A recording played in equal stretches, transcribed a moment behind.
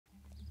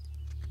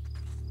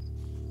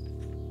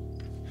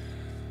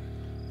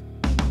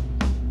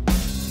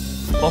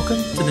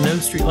welcome to the No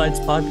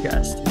Streetlights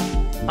podcast.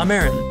 I'm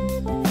Aaron.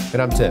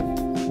 And I'm Tim.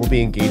 We'll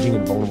be engaging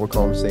in vulnerable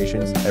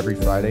conversations every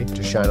Friday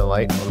to shine a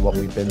light on what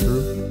we've been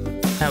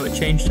through, how it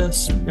changed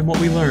us, and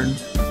what we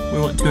learned. We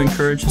want to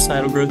encourage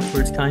societal growth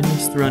towards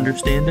kindness through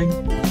understanding.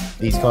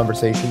 These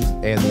conversations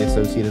and the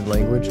associated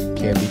language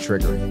can be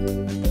triggering.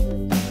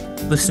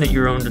 Listen at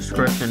your own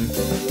discretion.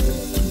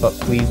 But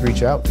please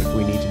reach out if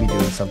we need to be doing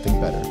something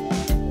better.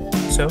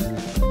 So,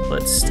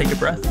 let's take a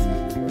breath,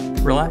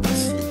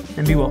 relax,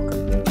 and be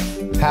welcome.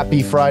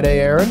 Happy Friday,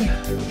 Aaron.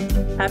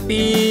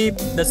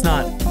 Today's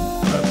not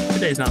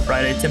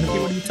Friday. Timothy,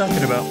 what are you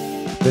talking about?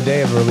 The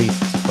day of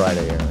release is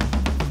Friday, Aaron.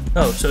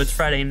 Oh, so it's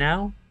Friday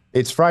now?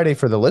 It's Friday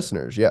for the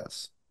listeners,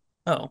 yes.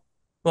 Oh,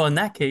 well, in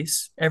that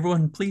case,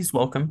 everyone please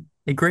welcome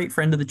a great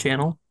friend of the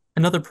channel,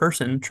 another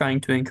person trying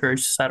to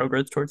encourage societal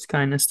growth towards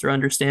kindness through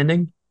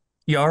understanding,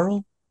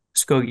 Jarl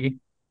Skoggi.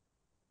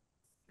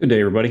 Good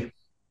day, everybody.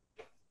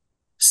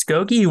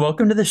 Skoggi,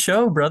 welcome to the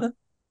show, brother.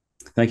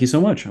 Thank you so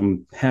much.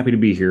 I'm happy to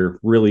be here.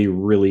 Really,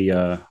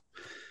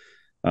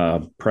 proud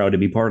to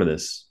be part of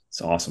this.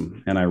 It's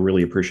awesome. And I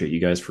really appreciate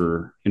you guys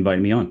for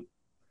inviting me on.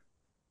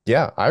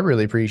 Yeah, I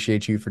really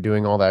appreciate you for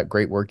doing all that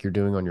great work you're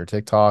doing on your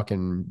TikTok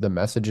and the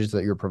messages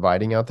that you're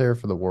providing out there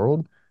for the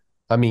world.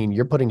 I mean,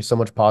 you're putting so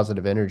much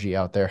positive energy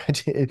out there.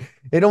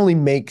 It only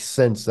makes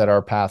sense that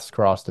our paths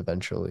crossed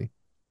eventually.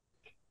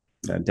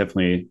 I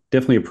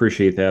definitely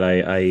appreciate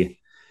that.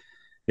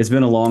 It's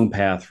been a long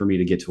path for me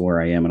to get to where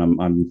I am,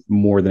 and I'm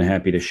more than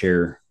happy to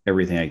share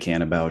everything I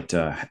can about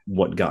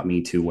what got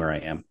me to where I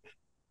am.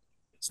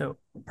 So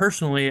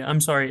personally, I'm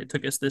sorry it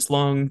took us this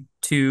long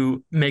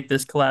to make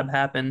this collab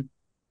happen.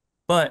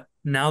 But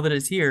now that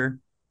it's here,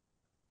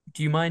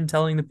 do you mind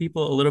telling the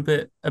people a little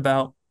bit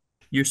about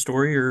your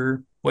story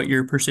or what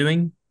you're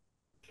pursuing?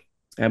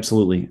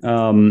 Absolutely.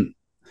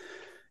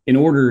 In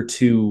order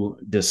to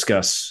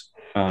discuss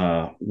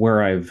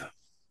where I've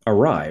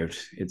arrived,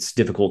 it's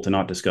difficult to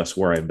not discuss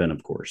where I've been,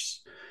 of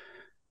course.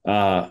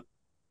 I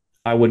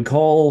would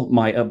call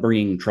my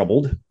upbringing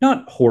troubled,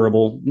 not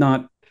horrible,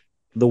 not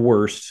the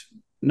worst,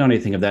 not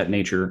anything of that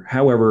nature.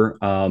 However,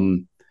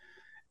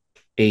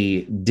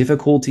 a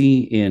difficulty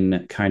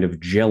in kind of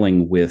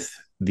gelling with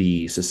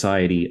the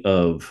society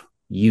of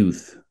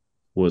youth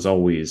was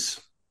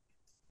always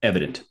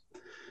evident.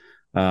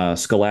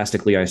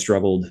 Scholastically, I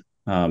struggled.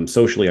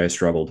 Socially, I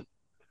struggled.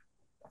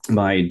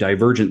 My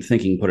divergent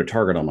thinking put a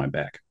target on my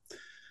back.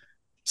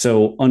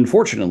 So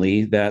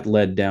unfortunately, that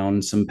led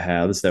down some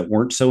paths that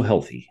weren't so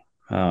healthy.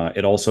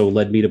 It also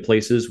led me to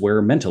places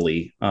where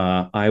mentally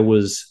I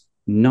was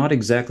not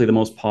exactly the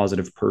most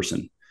positive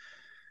person.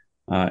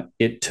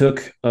 It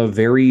took a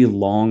very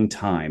long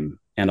time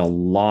and a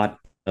lot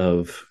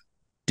of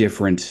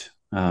different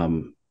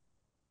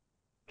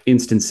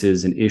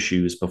instances and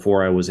issues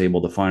before I was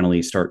able to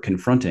finally start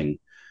confronting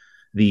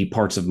the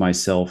parts of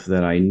myself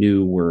that I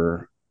knew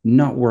were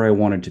not where I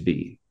wanted to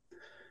be.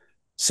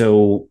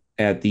 So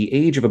at the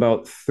age of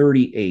about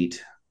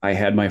 38, I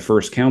had my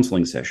first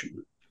counseling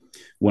session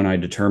when I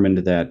determined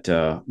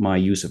that my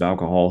use of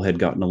alcohol had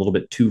gotten a little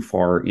bit too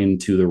far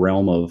into the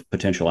realm of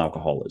potential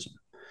alcoholism.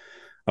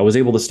 I was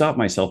able to stop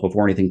myself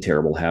before anything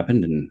terrible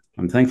happened, and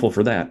I'm thankful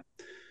for that.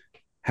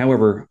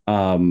 However,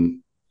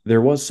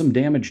 there was some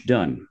damage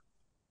done.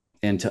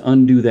 And to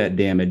undo that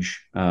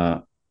damage,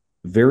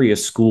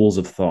 various schools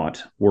of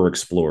thought were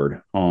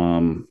explored.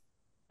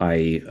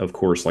 Of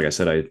course, like I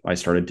said, I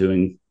started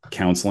doing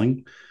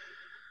counseling,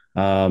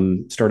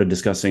 started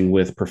discussing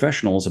with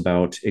professionals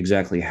about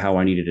exactly how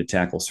I needed to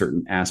tackle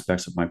certain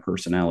aspects of my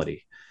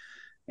personality.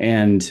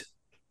 And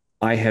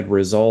I had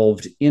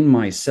resolved in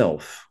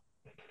myself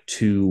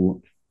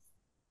to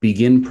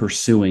begin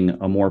pursuing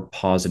a more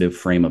positive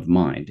frame of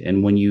mind.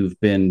 And when you've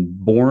been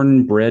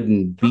born, bred,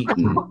 and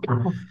beaten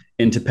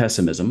into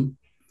pessimism,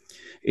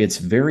 it's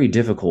very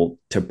difficult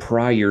to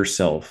pry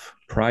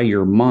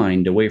your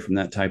mind away from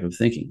that type of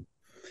thinking.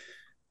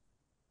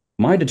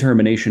 My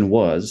determination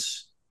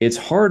was, it's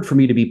hard for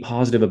me to be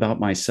positive about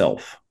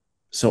myself,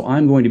 so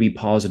I'm going to be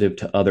positive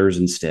to others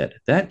instead.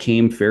 That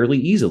came fairly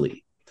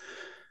easily.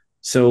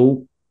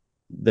 So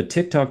the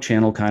TikTok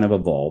channel kind of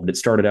evolved. It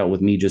started out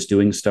with me just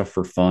doing stuff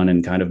for fun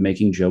and kind of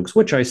making jokes,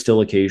 which I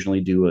still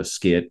occasionally do a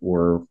skit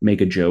or make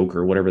a joke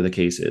or whatever the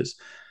case is.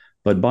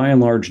 But by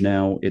and large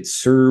now, it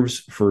serves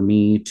for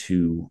me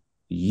to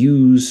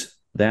use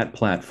that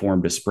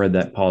platform to spread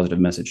that positive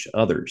message to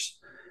others.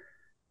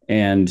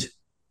 And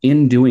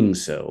in doing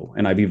so,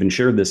 and I've even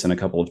shared this in a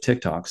couple of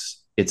TikToks,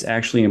 it's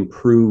actually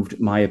improved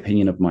my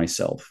opinion of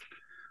myself.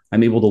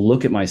 I'm able to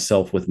look at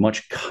myself with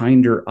much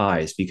kinder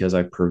eyes because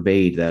I've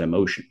purveyed that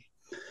emotion.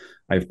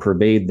 I've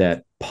purveyed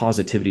that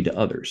positivity to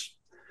others.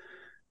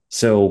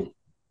 So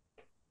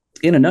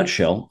in a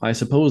nutshell, I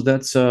suppose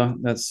that's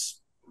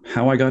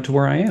how I got to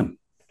where I am.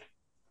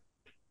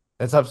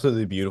 That's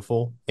absolutely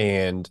beautiful.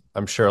 And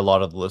I'm sure a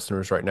lot of the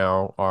listeners right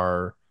now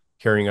are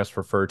hearing us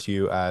refer to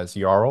you as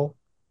Jarl,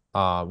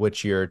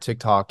 which your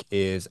TikTok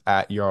is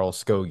at Jarl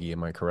Skoggi.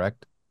 Am I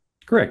correct?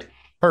 Correct.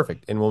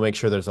 Perfect. And we'll make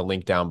sure there's a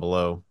link down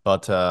below.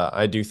 But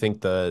I do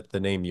think the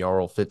name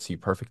Jarl fits you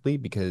perfectly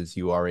because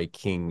you are a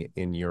king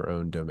in your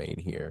own domain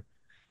here.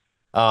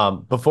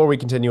 Before we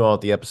continue on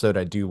with the episode,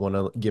 I do want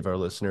to give our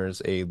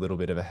listeners a little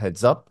bit of a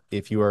heads up.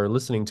 If you are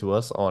listening to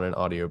us on an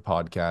audio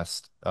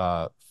podcast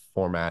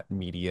format,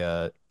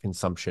 media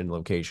consumption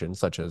location,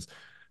 such as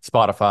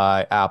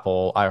Spotify,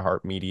 Apple,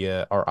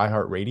 iHeartMedia, or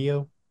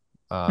iHeartRadio,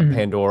 Mhm.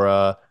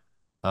 Pandora,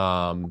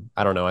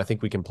 I don't know. I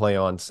think we can play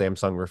on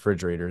Samsung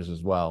refrigerators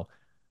as well,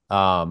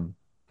 um,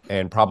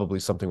 and probably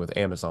something with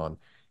Amazon.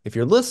 If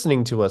you're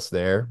listening to us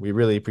there, we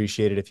really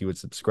appreciate it if you would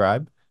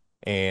subscribe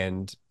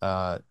and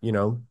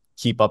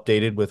keep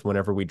updated with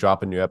whenever we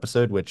drop a new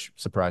episode, which,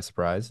 surprise,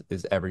 surprise,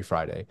 is every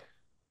Friday.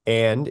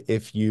 And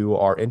if you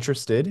are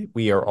interested,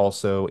 we are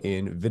also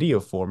in video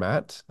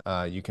format.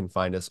 You can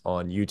find us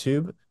on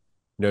YouTube,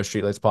 No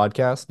Streetlights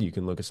Podcast. You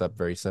can look us up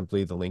very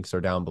simply. The links are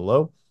down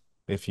below.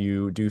 If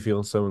you do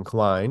feel so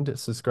inclined,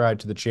 subscribe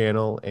to the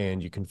channel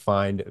and you can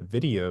find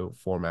video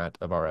format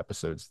of our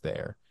episodes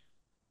there.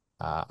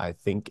 I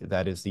think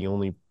that is the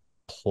only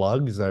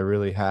plugs I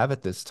really have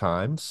at this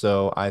time.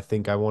 So I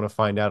think I want to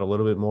find out a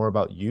little bit more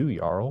about you,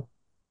 Jarl.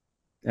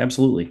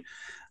 Absolutely.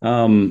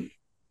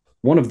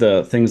 One of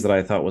the things that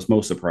I thought was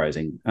most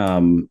surprising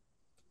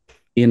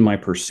in my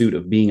pursuit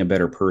of being a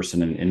better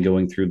person and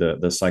going through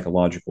the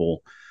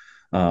psychological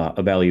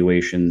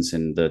evaluations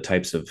and the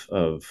types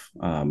of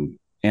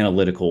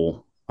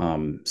analytical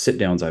sit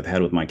downs I've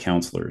had with my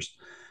counselors.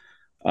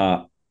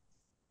 Uh,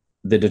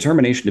 the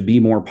determination to be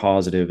more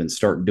positive and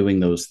start doing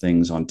those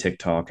things on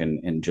TikTok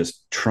and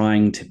just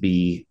trying to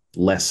be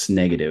less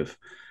negative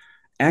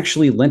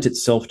actually lent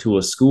itself to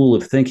a school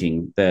of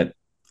thinking that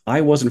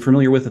I wasn't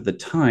familiar with at the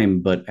time,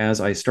 but as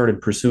I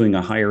started pursuing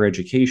a higher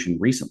education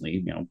recently,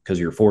 because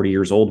you're 40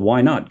 years old,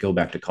 why not go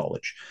back to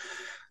college?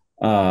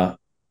 Uh,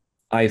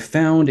 I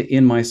found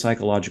in my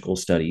psychological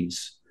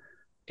studies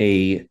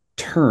a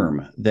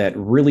term that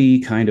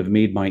really kind of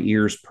made my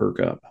ears perk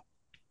up.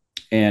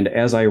 And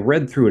as I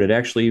read through it, it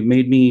actually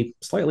made me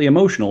slightly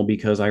emotional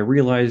because I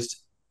realized,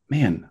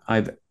 man,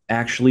 I've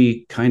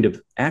actually kind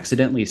of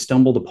accidentally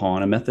stumbled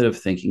upon a method of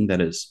thinking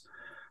that is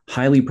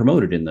highly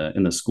promoted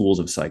in the schools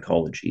of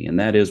psychology, and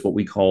that is what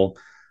we call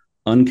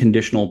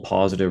unconditional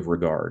positive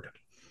regard.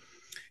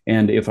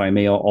 And if I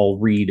may, I'll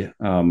read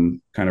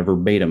kind of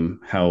verbatim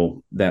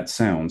how that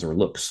sounds or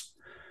looks.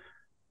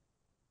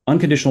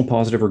 Unconditional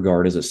positive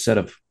regard is a set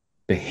of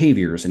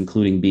behaviors,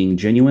 including being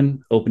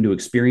genuine, open to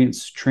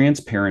experience,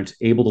 transparent,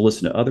 able to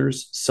listen to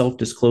others, self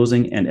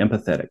disclosing, and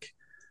empathetic.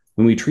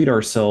 When we treat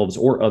ourselves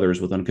or others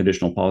with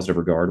unconditional positive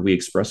regard, we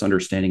express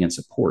understanding and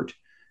support.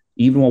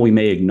 Even while we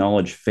may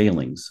acknowledge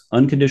failings,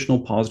 unconditional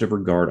positive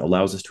regard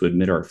allows us to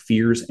admit our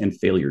fears and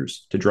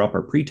failures, to drop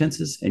our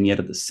pretenses, and yet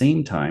at the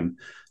same time,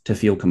 to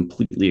feel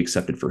completely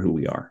accepted for who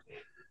we are.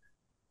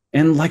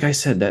 And like I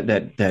said,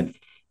 that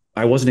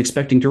I wasn't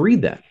expecting to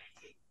read that.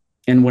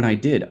 And when I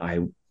did,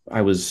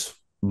 I was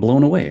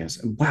blown away. I was,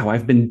 wow,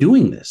 I've been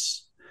doing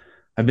this.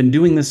 I've been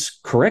doing this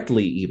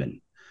correctly, even.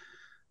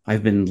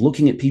 I've been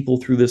looking at people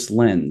through this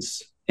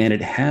lens, and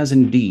it has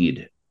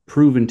indeed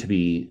proven to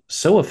be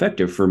so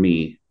effective for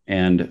me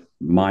and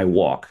my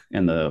walk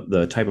and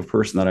the type of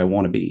person that I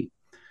want to be.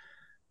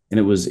 And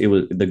it was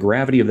the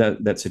gravity of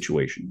that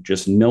situation,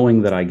 just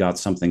knowing that I got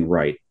something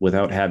right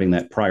without having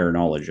that prior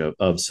knowledge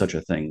of such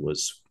a thing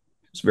was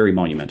very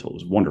monumental. It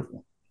was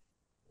wonderful.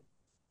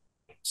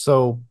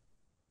 So,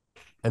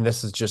 and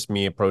this is just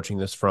me approaching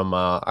this from,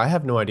 I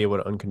have no idea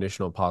what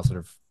unconditional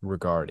positive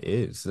regard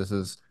is. This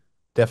is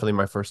definitely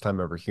my first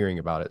time ever hearing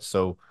about it.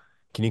 So,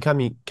 can you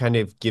kind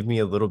of give me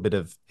a little bit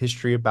of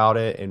history about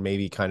it and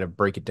maybe kind of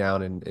break it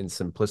down in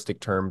simplistic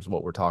terms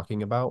what we're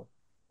talking about?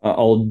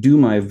 I'll do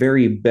my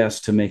very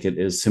best to make it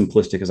as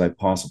simplistic as I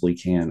possibly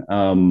can.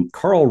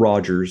 Carl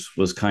Rogers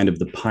was kind of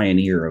the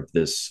pioneer of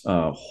this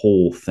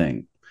whole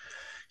thing.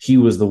 He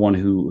was the one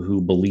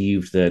who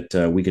believed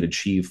that we could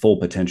achieve full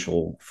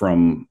potential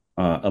from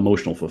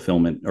emotional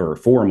fulfillment or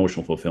for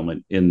emotional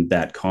fulfillment in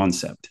that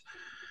concept.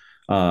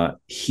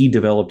 He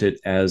developed it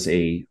as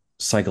a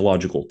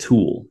psychological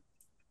tool.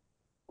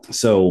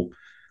 So,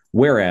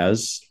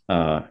 whereas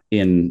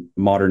in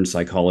modern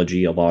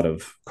psychology, a lot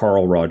of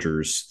Carl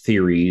Rogers'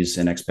 theories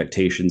and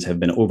expectations have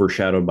been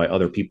overshadowed by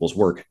other people's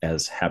work,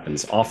 as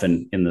happens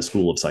often in the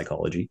school of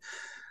psychology,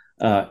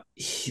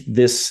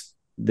 this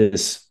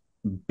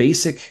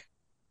basic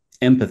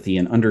empathy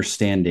and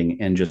understanding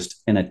and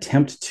just an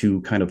attempt to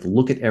kind of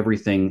look at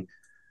everything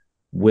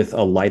with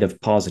a light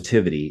of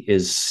positivity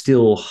is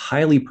still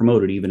highly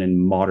promoted even in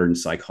modern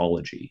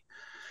psychology.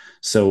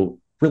 So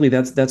really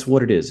that's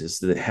what it is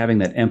that having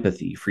that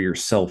empathy for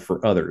yourself,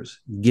 for others,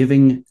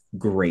 giving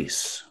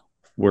grace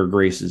where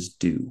grace is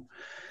due.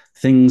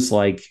 Things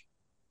like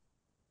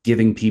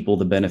giving people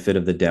the benefit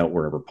of the doubt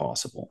wherever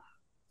possible,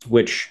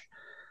 which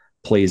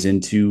plays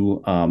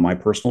into my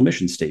personal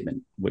mission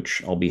statement,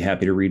 which I'll be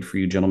happy to read for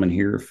you gentlemen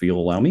here if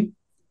you'll allow me.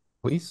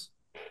 Please.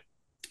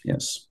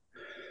 Yes.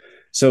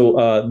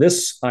 So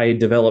this I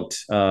developed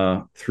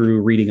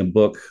through reading a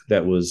book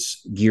that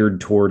was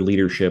geared toward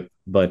leadership,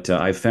 but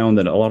I found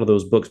that a lot of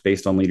those books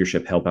based on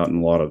leadership help out in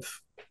a lot of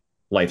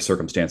life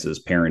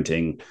circumstances,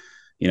 parenting,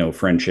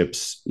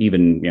 friendships,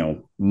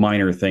 even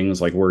minor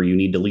things like where you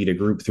need to lead a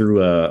group through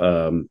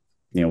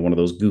one of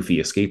those goofy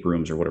escape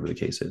rooms or whatever the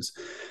case is.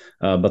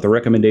 But the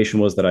recommendation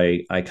was that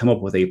I come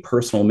up with a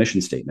personal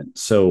mission statement.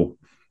 So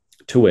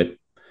to it,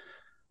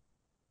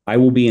 I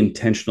will be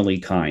intentionally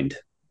kind.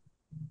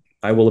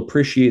 I will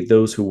appreciate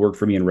those who work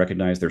for me and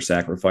recognize their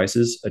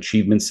sacrifices,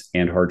 achievements,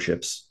 and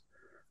hardships.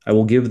 I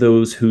will give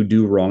those who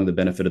do wrong the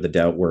benefit of the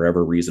doubt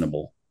wherever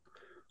reasonable.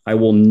 I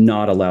will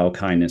not allow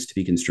kindness to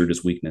be construed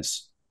as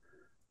weakness.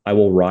 I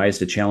will rise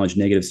to challenge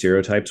negative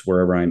stereotypes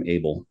wherever I'm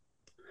able.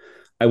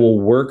 I will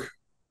work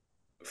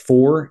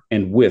for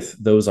and with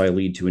those I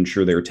lead to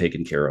ensure they are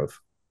taken care of.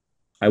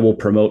 I will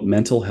promote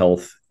mental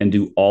health and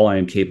do all I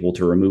am capable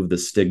to remove the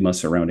stigma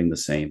surrounding the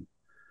same.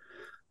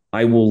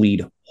 I will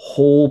lead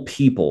whole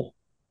people,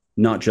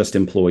 not just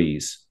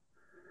employees.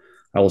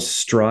 I will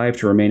strive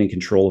to remain in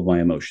control of my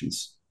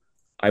emotions.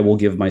 I will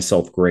give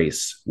myself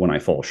grace when I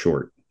fall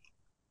short.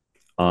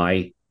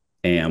 I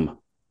am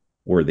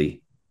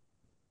worthy.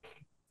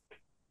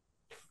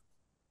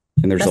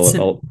 And there's That's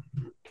an a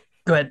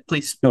Go ahead,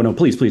 please. no, no,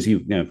 please,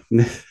 you, no.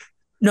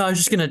 No, I was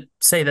just gonna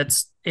say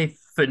that's a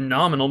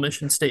phenomenal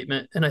mission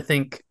statement, and I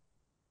think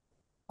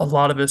a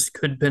lot of us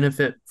could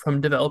benefit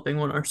from developing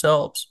one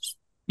ourselves.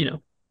 You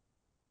know,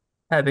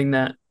 having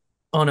that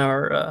on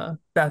our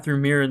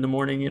bathroom mirror in the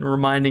morning and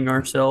reminding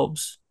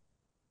ourselves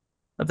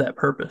of that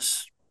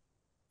purpose.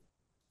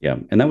 Yeah,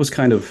 and that's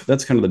kind of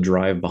the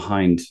drive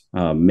behind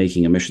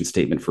making a mission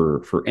statement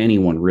for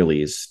anyone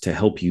really is to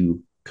help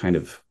you kind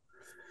of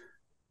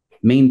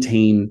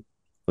maintain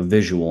a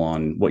visual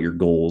on what your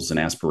goals and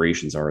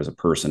aspirations are as a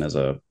person, as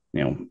a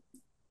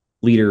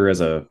leader,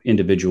 as a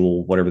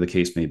individual, whatever the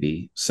case may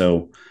be.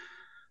 So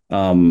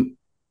um,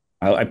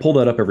 I pull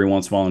that up every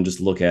once in a while and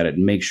just look at it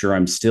and make sure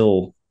I'm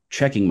still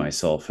checking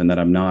myself and that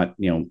I'm not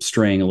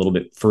straying a little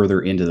bit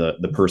further into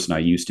the person I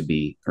used to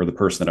be or the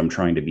person that I'm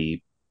trying to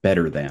be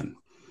better than.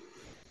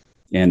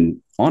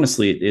 And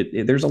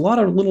honestly, there's a lot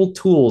of little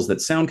tools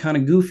that sound kind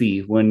of goofy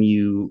when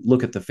you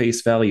look at the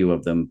face value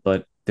of them,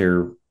 but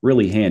they're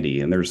really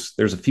handy. And there's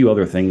a few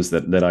other things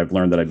that I've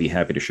learned that I'd be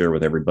happy to share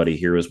with everybody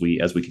here as we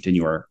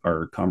continue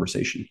our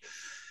conversation.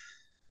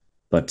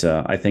 But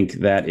I think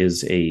that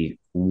is a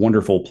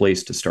wonderful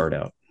place to start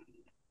out.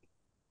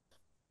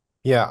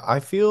 Yeah, I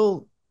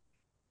feel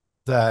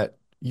that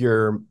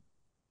your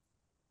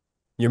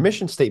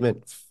mission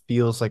statement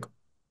feels like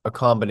a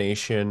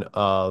combination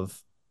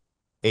of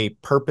a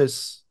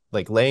purpose,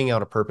 like laying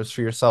out a purpose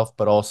for yourself,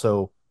 but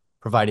also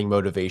providing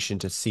motivation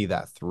to see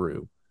that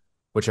through,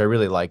 which I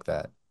really like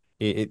that.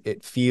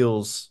 It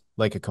feels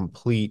like a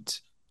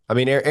complete. I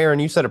mean, Aaron,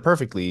 you said it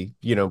perfectly.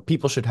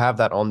 People should have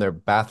that on their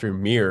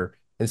bathroom mirror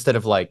instead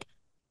of like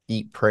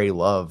eat, pray,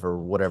 love, or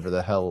whatever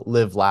the hell,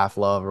 live, laugh,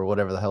 love, or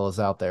whatever the hell is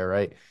out there,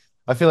 right?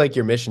 I feel like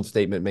your mission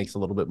statement makes a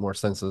little bit more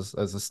sense as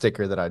a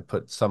sticker that I'd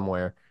put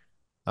somewhere.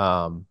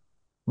 Um,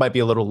 Might be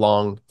a little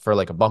long for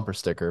like a bumper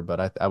sticker,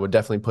 but I would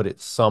definitely put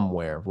it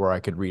somewhere where I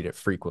could read it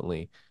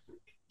frequently.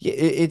 Yeah,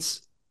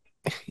 it's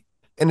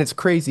and it's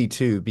crazy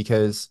too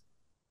because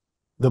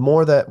the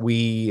more that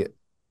we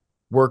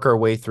work our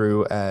way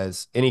through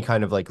as any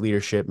kind of like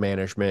leadership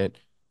management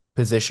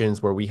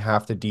positions where we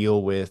have to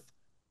deal with,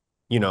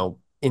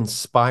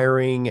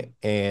 inspiring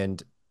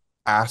and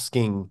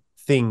asking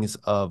things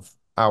of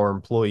our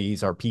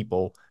employees, our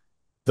people,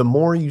 the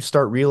more you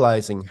start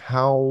realizing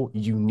how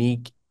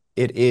unique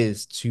it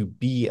is to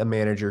be a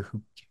manager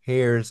who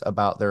cares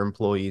about their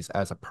employees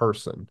as a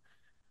person.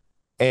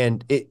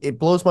 And it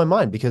blows my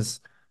mind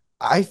because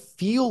I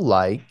feel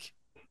like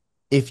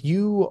if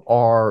you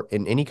are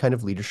in any kind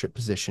of leadership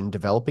position,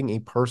 developing a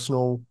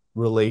personal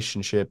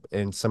relationship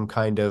and some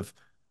kind of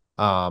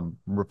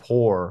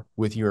rapport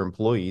with your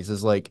employees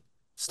is like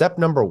step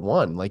number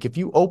one. Like if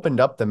you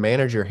opened up the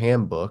manager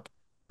handbook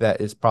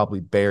that is probably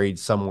buried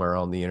somewhere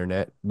on the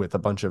internet with a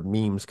bunch of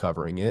memes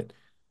covering it,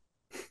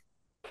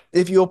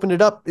 if you open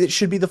it up, it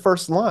should be the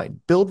first line.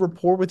 Build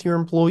rapport with your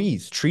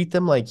employees, treat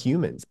them like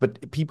humans.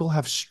 But people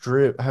have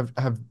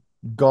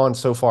gone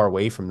so far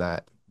away from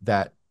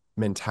that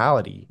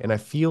mentality, and I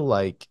feel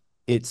like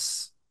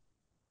it's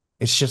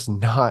just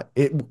not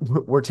it.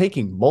 We're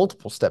taking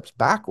multiple steps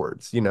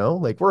backwards.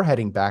 Like we're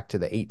heading back to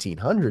the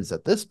 1800s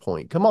at this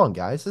point. Come on,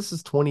 guys, this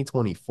is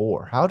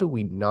 2024. How do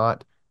we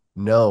not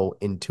know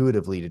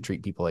intuitively to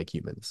treat people like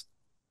humans?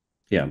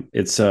 Yeah,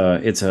 it's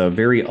a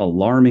very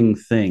alarming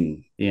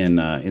thing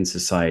in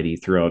society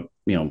throughout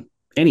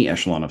any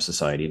echelon of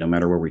society, no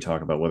matter where we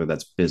talk about whether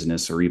that's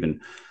business or even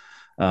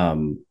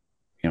um,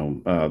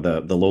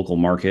 the local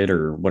market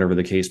or whatever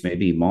the case may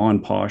be, ma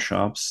and pa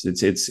shops.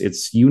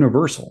 It's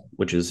universal,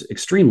 which is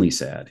extremely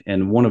sad.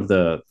 And one of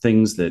the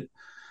things that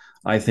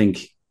I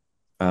think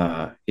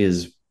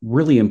is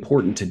really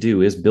important to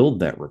do is build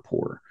that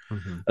rapport.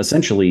 Hmm.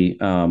 Essentially,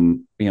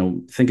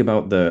 think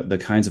about the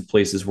kinds of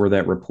places where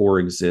that rapport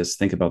exists.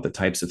 Think about the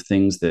types of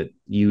things that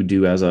you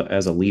do as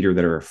a leader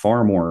that are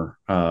far more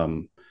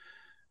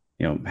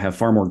have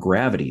far more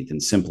gravity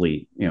than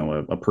simply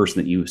a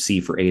person that you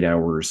see for 8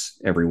 hours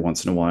every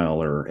once in a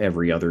while or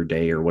every other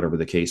day or whatever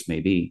the case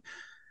may be.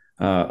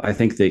 I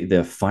think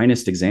the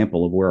finest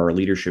example of where our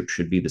leadership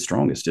should be the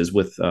strongest is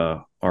with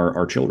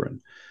our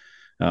children.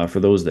 For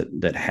those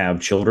that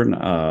have children,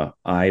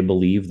 I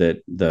believe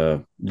that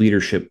the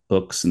leadership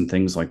books and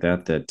things like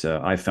that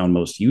I found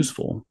most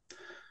useful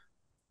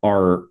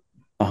are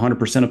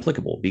 100%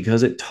 applicable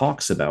because it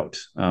talks about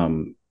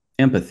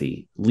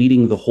empathy,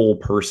 leading the whole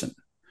person.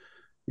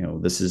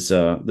 This is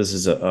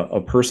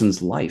a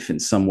person's life in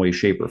some way,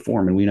 shape, or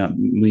form, and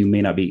we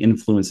may not be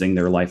influencing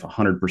their life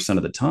 100%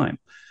 of the time,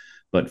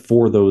 but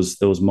for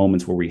those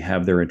moments where we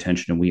have their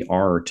attention and we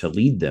are to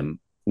lead them,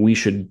 we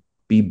should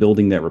be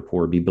building that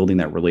rapport, be building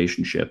that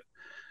relationship.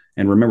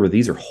 And remember,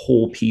 these are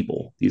whole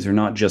people. These are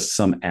not just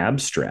some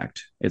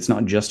abstract. It's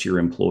not just your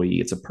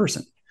employee. It's a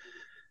person.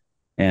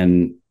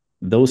 And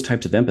those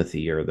types of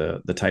empathy are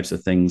the types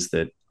of things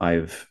that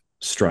I've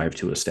strived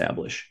to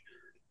establish.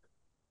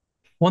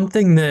 One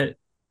thing that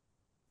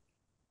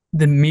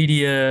the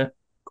media,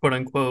 quote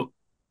unquote,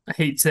 I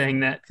hate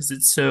saying that because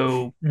it's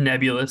so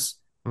nebulous,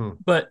 Mm.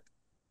 but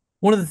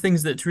one of the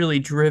things that's really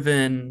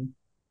driven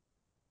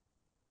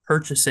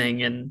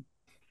purchasing and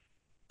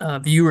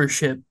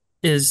viewership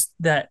is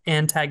that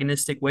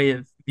antagonistic way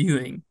of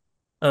viewing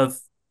of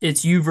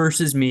it's you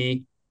versus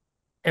me.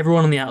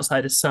 Everyone on the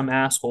outside is some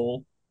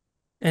asshole,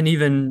 and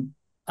even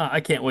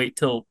I can't wait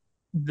till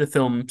the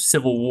film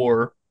Civil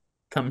War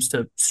comes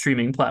to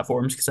streaming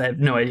platforms because I have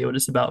no idea what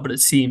it's about, but it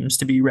seems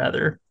to be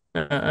rather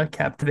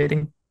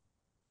captivating.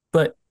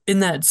 But in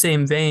that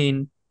same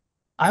vein,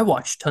 I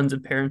watch tons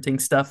of parenting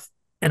stuff,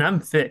 and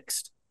I'm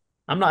fixed.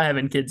 I'm not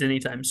having kids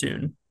anytime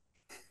soon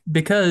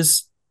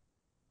because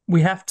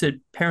we have to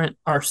parent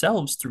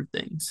ourselves through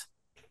things.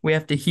 We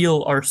have to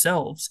heal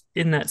ourselves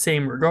in that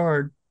same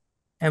regard.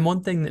 And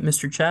one thing that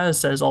Mr. Chaz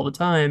says all the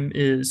time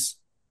is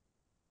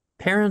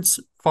parents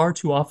far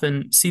too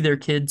often see their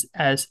kids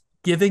as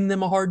giving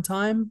them a hard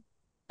time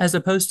as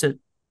opposed to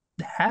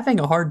having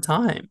a hard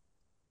time.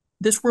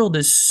 This world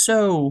is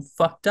so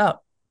fucked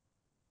up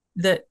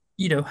that,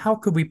 how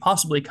could we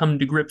possibly come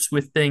to grips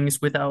with things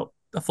without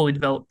a fully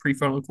developed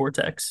prefrontal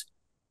cortex?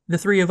 The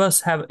three of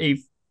us have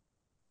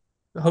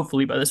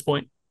hopefully by this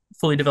point,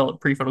 fully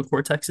developed prefrontal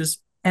cortexes,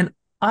 and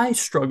I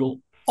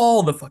struggle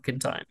all the fucking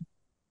time.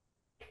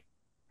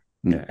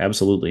 Yeah,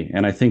 absolutely.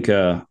 And I think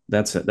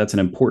that's an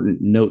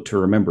important note to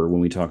remember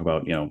when we talk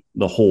about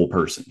the whole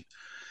person.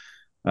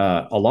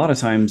 A lot of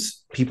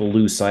times people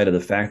lose sight of the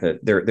fact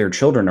that their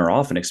children are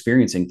often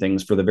experiencing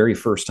things for the very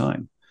first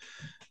time.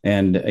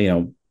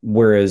 And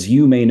whereas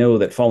you may know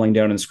that falling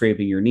down and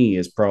scraping your knee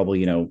is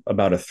probably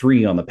about a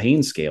 3 on the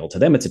pain scale, to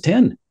them it's a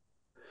 10.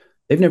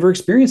 They've never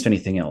experienced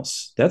anything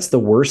else. That's the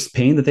worst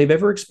pain that they've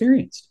ever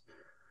experienced.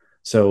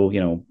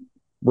 So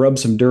rub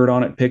some dirt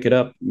on it, pick it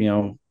up.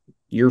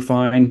 You're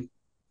fine.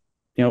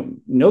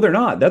 No, they're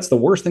not. That's the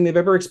worst thing they've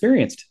ever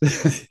experienced.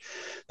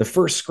 The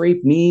first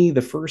scraped knee,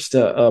 the first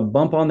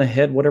bump on the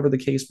head, whatever the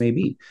case may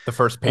be. The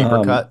first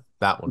paper cut,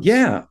 that one's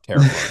Yeah,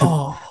 terrifying.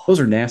 Oh, those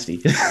are nasty.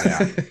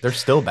 Yeah, they're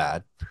still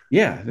bad.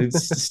 Yeah, it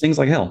stings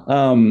like hell.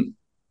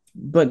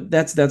 But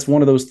that's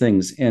one of those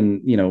things.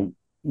 And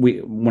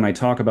when I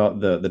talk about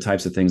the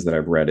types of things that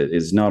I've read, it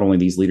is not only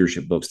these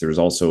leadership books. There's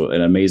also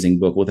an amazing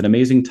book with an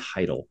amazing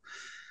title.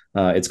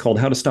 It's called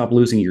How to Stop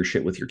Losing Your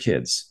Shit with Your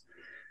Kids.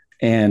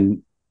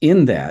 And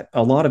in that,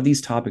 a lot of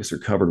these topics are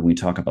covered when we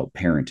talk about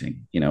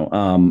parenting.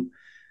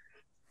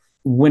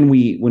 When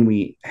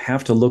we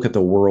have to look at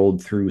the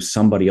world through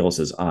somebody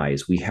else's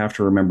eyes, we have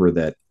to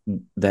remember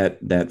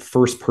that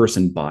first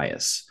person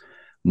bias.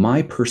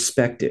 My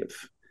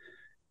perspective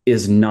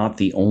is not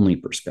the only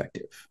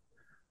perspective.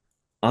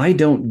 I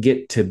don't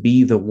get to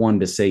be the one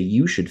to say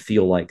you should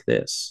feel like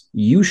this,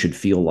 you should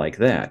feel like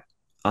that.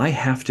 I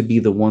have to be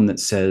the one that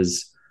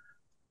says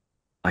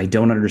I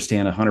don't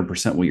understand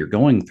 100% what you're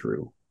going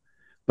through,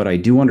 but I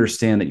do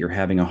understand that you're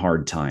having a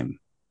hard time,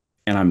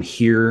 and I'm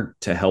here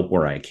to help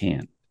where I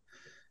can.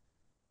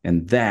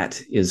 And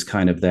that is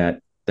kind of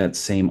that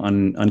same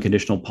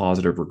unconditional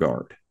positive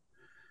regard,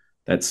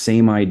 that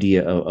same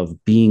idea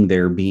of being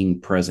there, being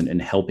present,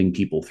 and helping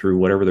people through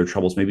whatever their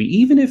troubles may be,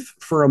 even if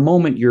for a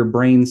moment your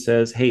brain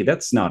says, "Hey,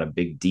 that's not a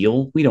big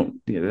deal. We don't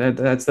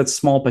that's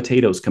small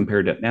potatoes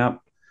compared to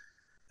now."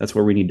 That's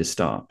where we need to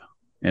stop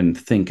and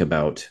think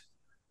about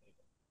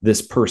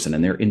this person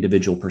and their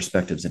individual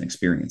perspectives and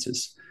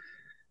experiences.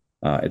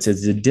 It's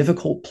a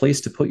difficult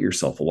place to put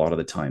yourself a lot of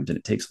the times, and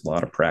it takes a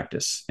lot of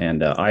practice.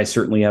 And I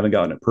certainly haven't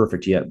gotten it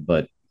perfect yet,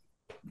 but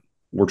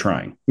we're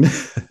trying.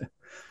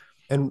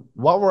 And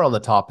while we're on the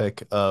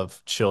topic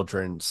of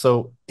children,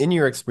 so in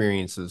your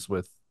experiences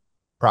with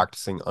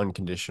practicing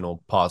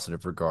unconditional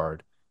positive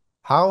regard,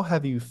 how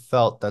have you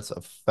felt that's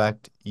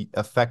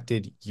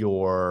affected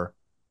your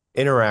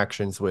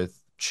interactions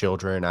with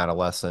children,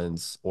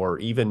 adolescents, or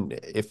even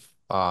if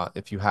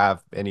you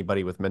have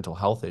anybody with mental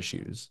health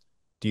issues,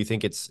 do you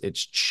think it's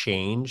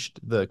changed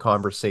the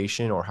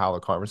conversation or how the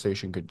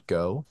conversation could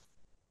go?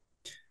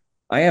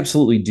 I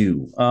absolutely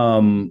do.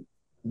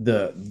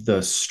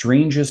 The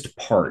strangest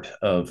part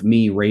of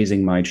me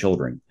raising my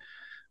children,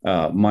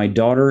 my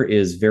daughter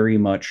is very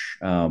much,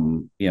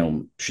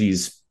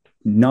 she's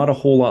not a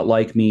whole lot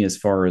like me as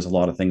far as a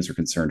lot of things are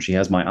concerned. She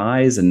has my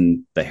eyes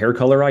and the hair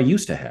color I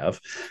used to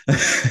have,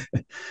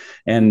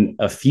 and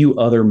a few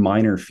other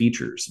minor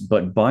features.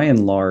 But by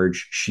and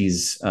large,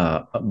 she's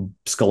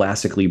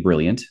scholastically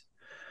brilliant,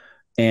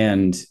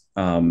 and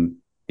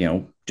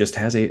just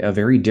has a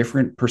very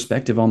different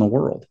perspective on the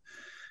world.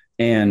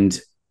 And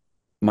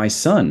my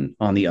son,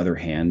 on the other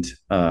hand,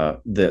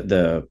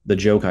 the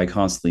joke I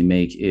constantly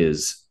make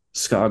is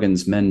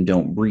Scoggins men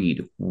don't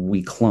breed,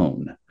 we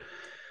clone.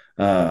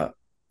 Uh,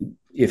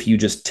 if you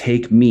just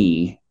take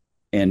me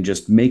and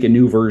just make a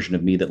new version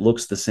of me that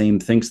looks the same,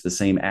 thinks the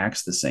same,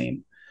 acts the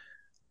same,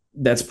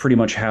 that's pretty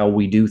much how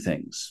we do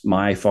things.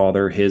 My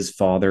father, his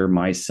father,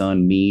 my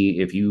son, me.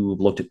 If you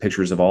looked at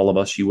pictures of all of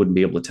us, you wouldn't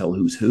be able to tell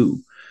who's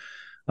who.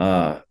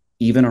 Uh,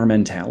 Even our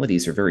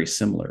mentalities are very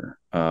similar.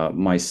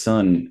 My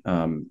son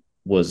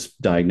was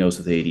diagnosed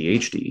with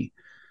ADHD,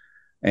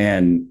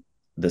 and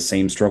the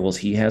same struggles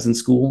he has in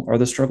school are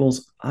the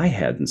struggles I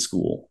had in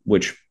school,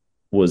 which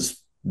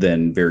was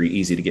then very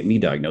easy to get me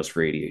diagnosed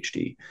for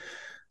ADHD.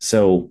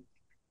 So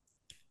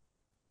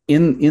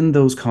in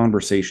those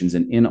conversations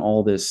and in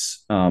all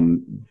this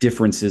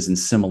differences and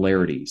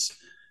similarities,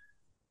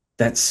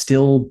 that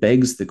still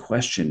begs the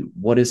question: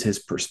 what is his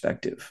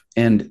perspective?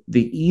 And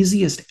the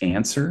easiest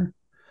answer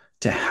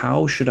to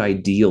how should I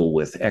deal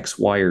with X,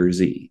 Y, or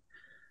Z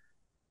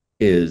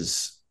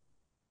is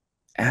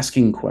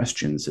asking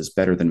questions is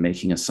better than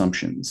making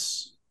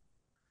assumptions.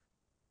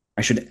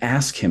 I should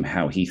ask him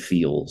how he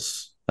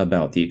feels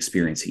about the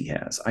experience he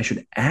has. I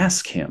should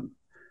ask him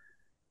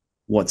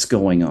what's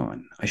going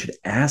on. I should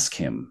ask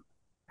him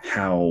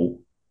how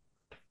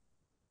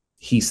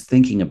he's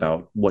thinking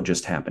about what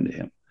just happened to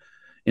him.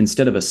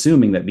 Instead of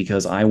assuming that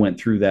because I went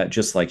through that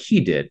just like he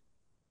did,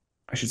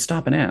 I should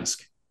stop and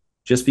ask.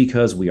 Just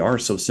because we are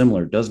so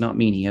similar does not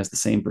mean he has the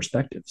same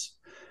perspectives.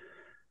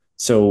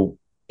 So,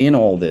 in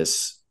all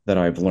this that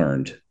I've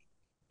learned,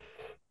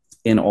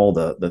 in all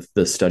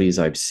the studies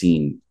I've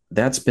seen,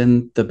 that's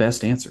been the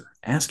best answer: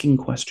 asking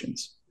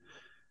questions.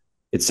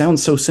 It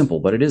sounds so simple,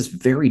 but it is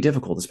very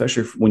difficult,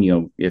 especially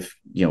when if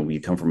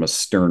you come from a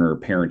sterner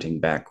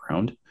parenting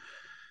background.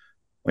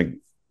 Like,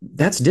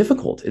 that's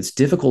difficult. It's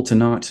difficult to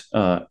not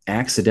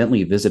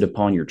accidentally visit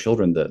upon your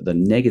children the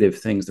negative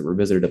things that were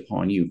visited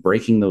upon you,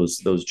 breaking those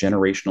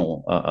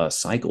generational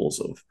cycles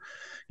of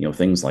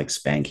things like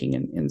spanking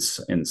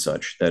and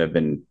such that have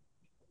been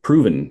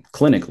proven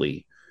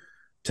clinically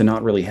to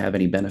not really have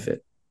any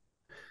benefit.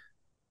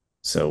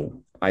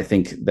 So I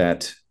think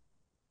that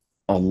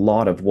a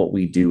lot of what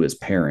we do as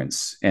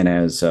parents and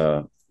as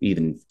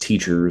even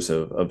teachers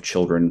of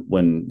children,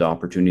 when the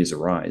opportunities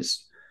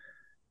arise,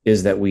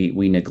 is that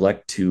we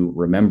neglect to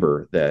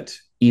remember that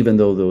even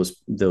though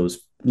those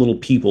little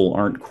people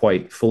aren't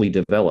quite fully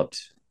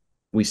developed,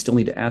 we still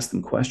need to ask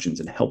them questions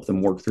and help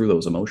them work through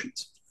those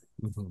emotions.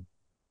 Mhm.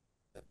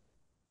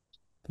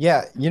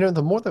 Yeah,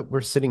 the more that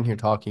we're sitting here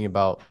talking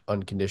about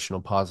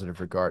unconditional positive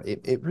regard,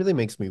 it really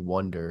makes me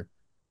wonder.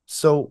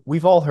 So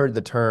we've all heard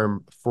the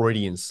term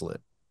Freudian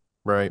slip,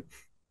 right?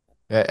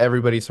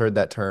 Everybody's heard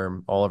that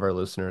term. All of our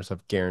listeners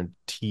have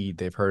guaranteed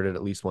they've heard it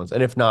at least once.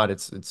 And if not,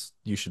 it's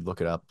you should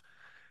look it up.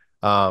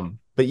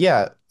 But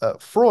yeah,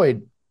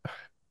 Freud,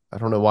 I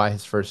don't know why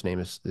his first name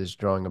is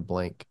drawing a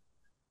blank.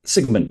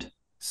 Sigmund.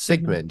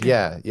 Sigmund,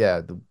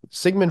 yeah,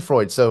 Sigmund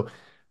Freud. So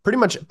pretty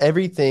much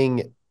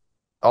everything,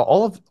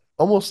 all of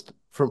almost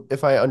from,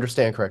 if I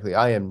understand correctly,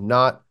 I am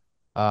not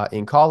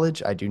in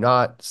college. I do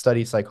not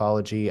study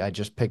psychology. I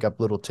just pick up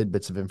little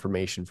tidbits of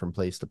information from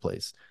place to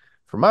place.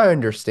 From my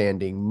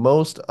understanding,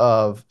 most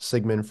of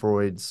Sigmund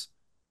Freud's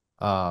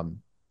um,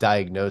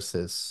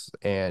 diagnosis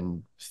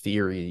and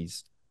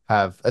theories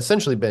have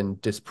essentially been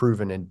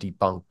disproven and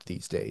debunked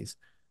these days.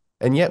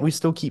 And yet we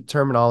still keep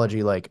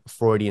terminology like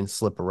Freudian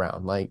slip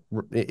around. Like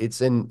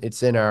it's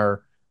in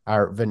our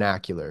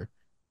vernacular.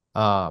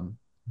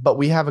 But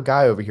we have a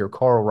guy over here,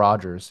 Carl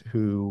Rogers,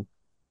 who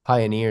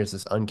pioneers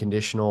this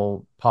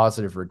unconditional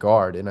positive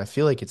regard. And I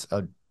feel like it's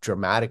a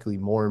dramatically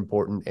more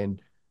important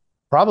and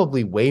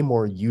probably way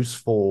more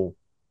useful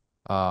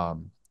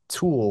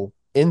tool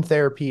in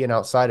therapy and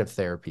outside of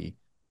therapy.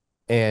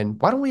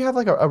 And why don't we have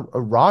like a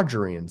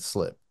Rogerian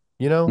slip?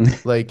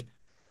 Like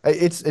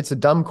it's a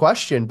dumb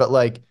question, but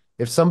like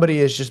if somebody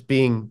is just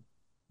being,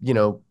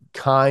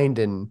 kind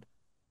and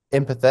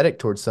empathetic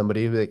towards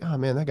somebody, you'd be like, oh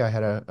man, that guy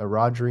had a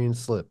Rogerian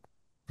slip.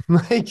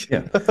 Like,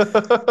 Yeah. like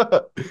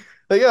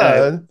Uh,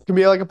 yeah, it can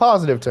be like a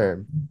positive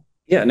term.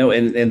 yeah, no,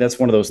 and that's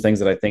one of those things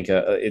that I think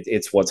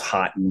it's what's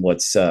hot and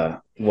what's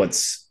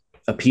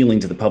appealing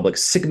to the public.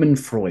 Sigmund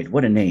Freud,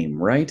 what a name,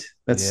 right?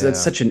 That's Yeah.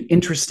 such an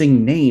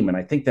interesting name, and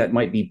I think that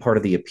might be part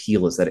of the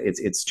appeal is that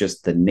it's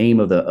just the name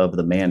of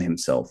the man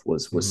himself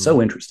was Hmm.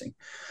 so interesting.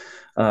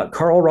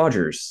 Carl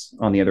Rogers,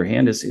 on the other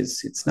hand, is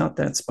it's not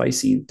that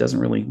spicy. It doesn't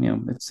really,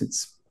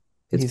 it's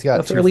He's a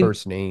got two fairly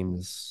first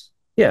names.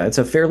 yeah, it's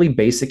a fairly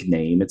basic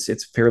name.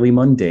 It's fairly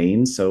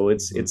mundane, so Hmm.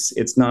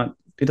 it's not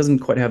it doesn't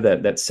quite have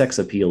that sex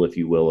appeal, if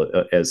you will,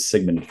 as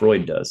Sigmund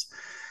Freud does.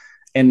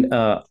 And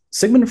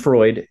Sigmund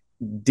Freud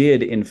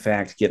did, in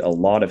fact, get a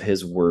lot of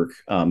his work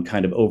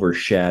kind of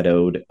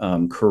overshadowed,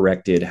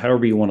 corrected,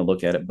 however you want to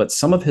look at it. But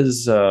some of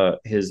his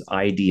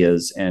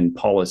ideas and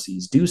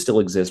policies do still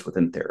exist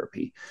within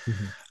therapy.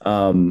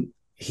 Hmm.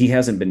 He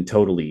hasn't been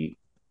totally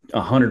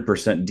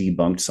 100%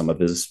 debunked. Some of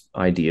his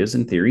ideas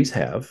and theories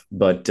have,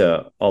 but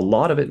a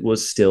lot of it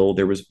was still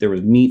there was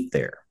meat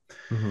there.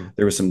 Hmm.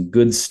 There was some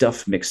good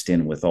stuff mixed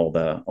in with all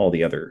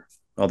the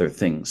other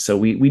things. So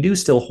we do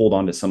still hold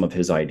on to some of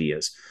his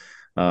ideas,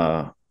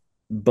 uh,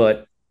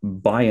 but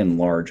by and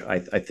large, I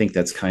think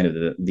that's kind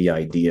of the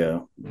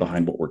idea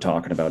behind what we're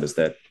talking about is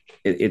that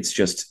it's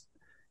just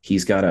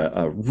he's got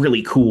a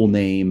really cool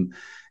name,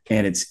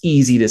 and it's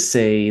easy to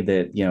say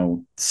that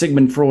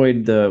Sigmund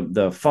Freud,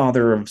 the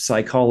father of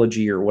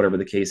psychology or whatever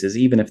the case is,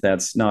 even if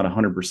that's not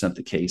 100%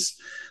 the case.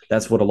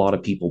 That's what a lot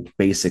of people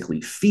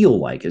basically feel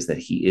like is that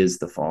he is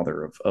the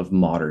father of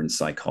modern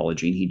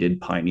psychology, and he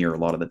did pioneer a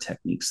lot of the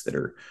techniques that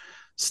are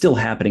still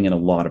happening in a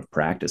lot of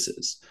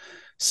practices.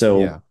 So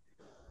Yeah.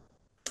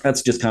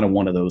 that's just kind of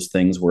one of those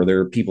things where there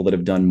are people that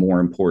have done more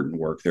important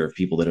work. There are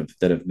people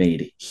that have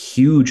made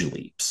huge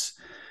leaps.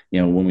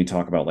 When we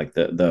talk about like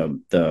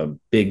the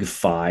big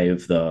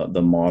five,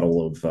 the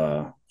model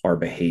of our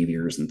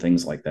behaviors and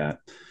things like that,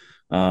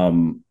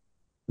 um,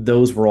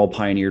 those were all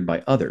pioneered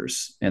by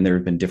others, and there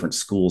have been different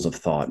schools of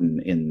thought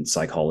in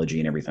psychology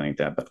and everything like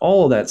that. But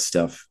all of that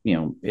stuff,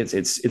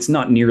 it's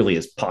not nearly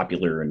as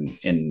popular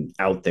and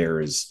out there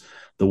as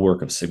the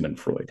work of Sigmund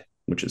Freud,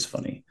 which is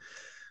funny.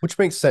 Which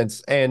makes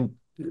sense. And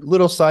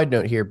little side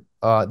note here,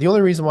 the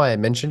only reason why I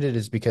mentioned it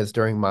is because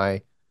during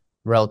my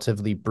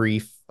relatively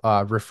brief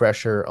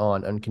refresher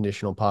on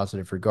unconditional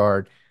positive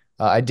regard,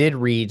 I did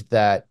read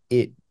that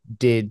it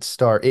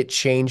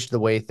changed the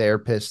way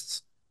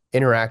therapists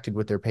interacted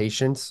with their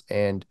patients.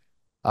 And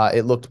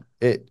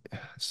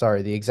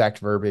sorry, the exact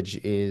verbiage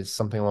is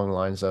something along the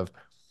lines of,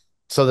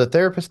 so the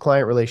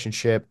therapist-client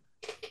relationship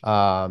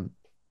um,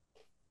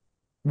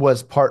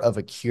 was part of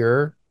a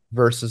cure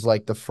versus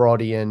like the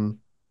Freudian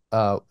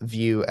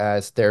view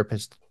as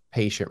therapist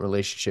patient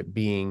relationship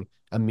being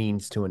a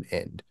means to an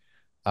end,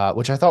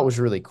 which I thought was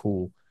really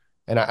cool.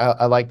 And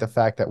I like the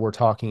fact that we're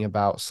talking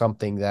about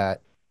something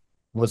that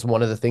was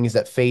one of the things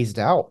that phased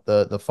out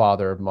the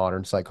father of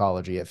modern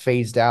psychology. It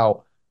phased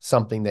out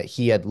something that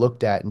he had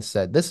looked at and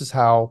said, "This is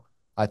how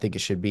I think it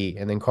should be."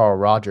 And then Carl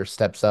Rogers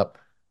steps up.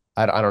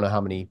 I don't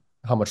know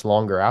how much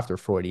longer after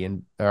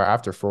Freudian or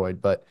after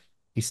Freud, but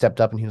he stepped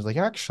up and he was like,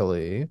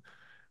 "Actually,"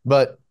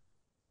 but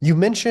you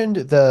mentioned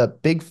the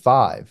big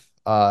five.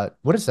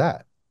 What is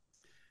that?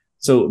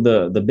 So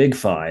the big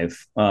five,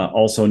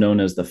 also known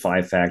as the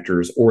five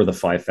factors or the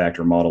five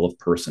factor model of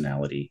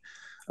personality,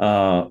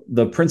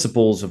 the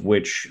principles of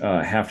which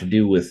have to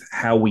do with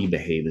how we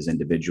behave as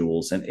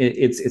individuals, and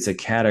it's a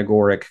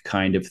categoric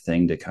kind of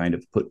thing to kind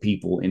of put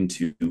people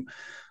into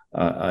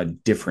a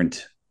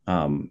different.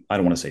 I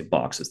don't want to say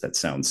boxes. That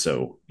sounds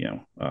so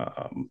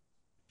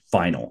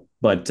final,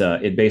 but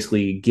it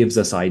basically gives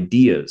us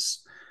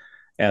ideas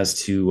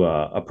as to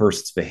a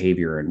person's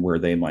behavior and where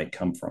they might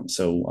come from.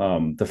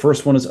 So the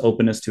first one is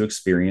openness to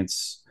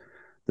experience.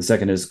 The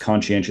second is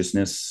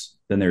conscientiousness.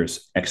 Then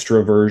there's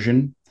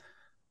extroversion,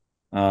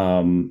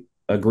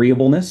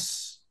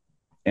 agreeableness,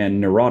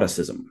 and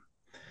neuroticism.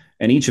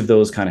 And each of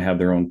those kind of have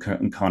their own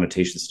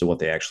connotations to what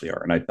they actually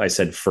are. And I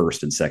said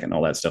first and second and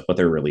all that stuff, but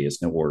there really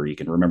is no order. You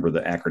can remember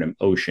the acronym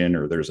OCEAN,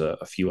 or there's a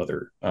few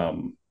other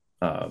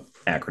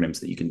acronyms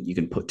that you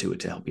can put to it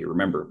to help you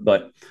remember.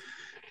 But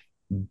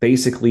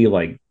basically,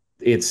 like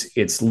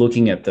it's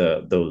looking at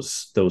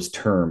those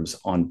terms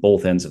on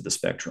both ends of the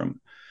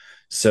spectrum.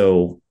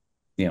 So,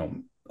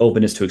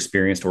 openness to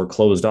experience or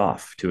closed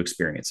off to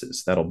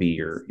experiences. That'll be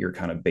your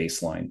kind of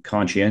baseline.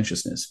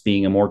 Conscientiousness,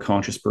 being a more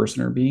conscious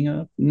person or being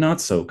a not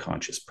so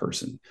conscious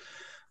person.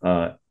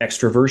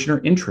 Extroversion or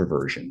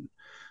introversion.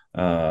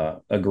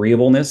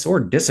 Agreeableness or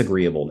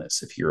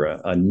disagreeableness if you're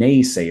a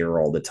naysayer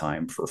all the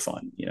time for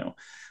fun.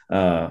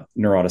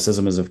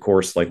 Neuroticism is, of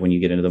course, like when you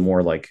get into the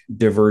more like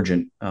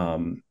divergent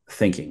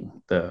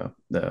thinking,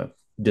 the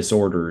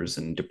disorders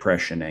and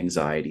depression,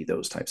 anxiety,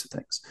 those types of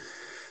things.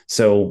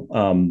 So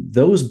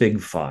those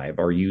big five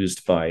are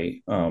used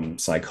by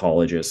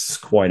psychologists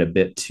quite a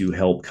bit to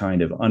help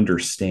kind of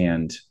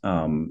understand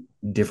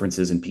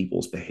differences in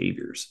people's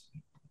behaviors.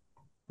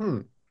 Hmm.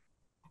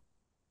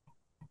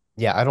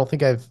 Yeah, I don't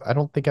think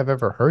I've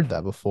ever heard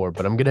that before,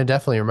 but I'm gonna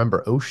definitely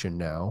remember ocean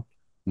now.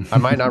 I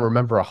might not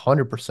remember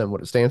 100%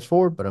 what it stands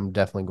for, but I'm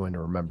definitely going to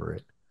remember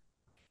it.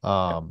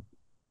 Um,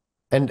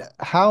 and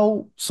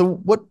so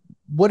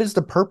what is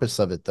the purpose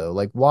of it though?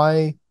 Like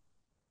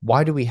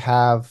why do we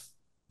have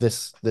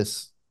this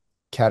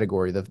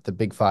category, the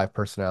big five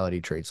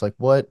personality traits? Like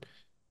what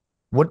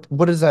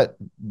does that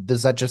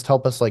just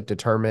help us like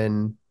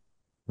determine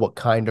what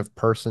kind of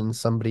person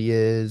somebody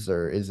is,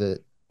 or is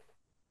it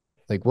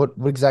like what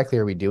exactly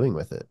are we doing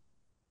with it?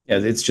 Yeah,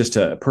 it's just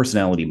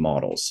personality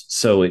models.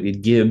 So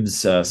it gives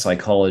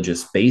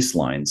psychologists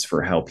baselines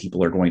for how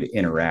people are going to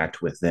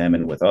interact with them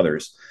and with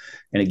others,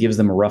 and it gives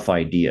them a rough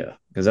idea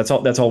because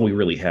that's all we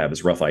really have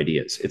is rough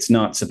ideas. It's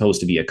not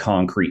supposed to be a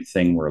concrete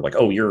thing where like,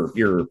 oh, your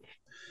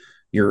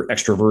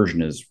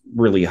extroversion is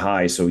really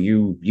high, so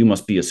you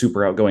must be a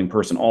super outgoing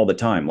person all the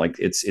time. Like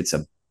it's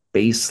a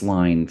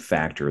baseline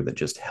factor that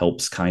just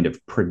helps kind of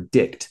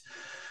predict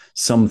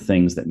some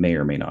things that may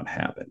or may not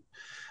happen.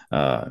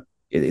 uh,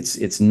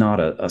 it's not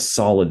a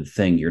solid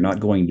thing. You're not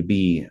going to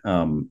be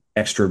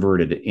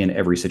extroverted in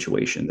every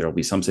situation. There'll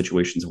be some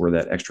situations where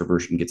that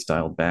extroversion gets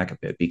dialed back a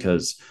bit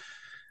because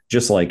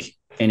just like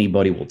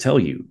anybody will tell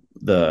you,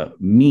 the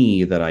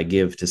me that I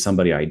give to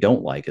somebody I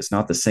don't like is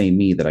not the same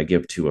me that I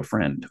give to a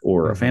friend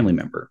or a Hmm. family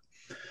member.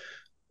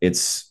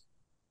 It's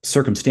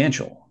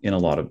circumstantial in a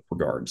lot of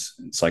regards.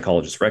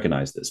 Psychologists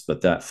recognize this,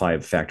 but that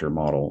five factor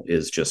model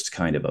is just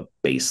kind of a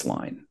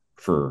baseline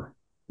for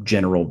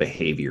general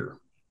behavior.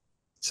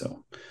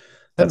 So That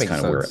that's makes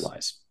kind of where it sense.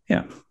 lies.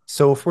 Yeah.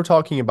 So if we're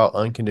talking about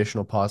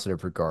unconditional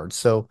positive regard,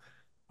 so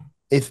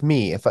if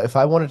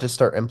I wanted to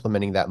start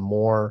implementing that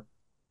more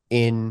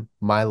in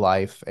my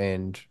life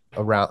and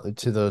around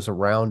to those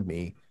around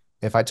me,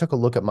 if I took a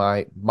look at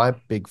my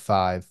big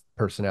five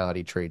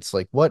personality traits,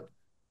 like what,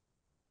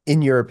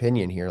 in your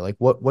opinion here, like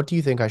what do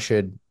you think I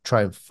should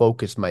try and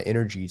focus my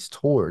energies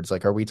towards?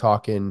 Like, are we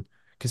talking?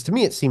 Because to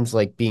me, it seems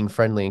like being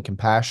friendly and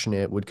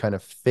compassionate would kind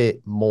of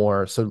fit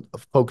more. So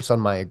focus on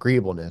my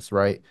agreeableness,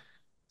 right?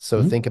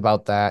 So Mhm. think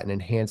about that and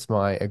enhance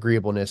my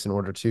agreeableness in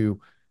order to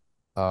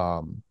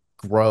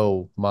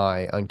grow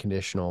my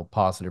unconditional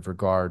positive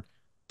regard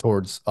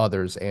towards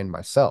others and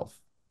myself.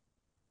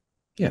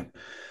 Yeah.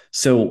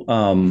 So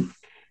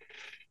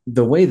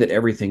the way that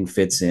everything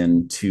fits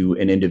into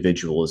an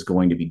individual is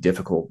going to be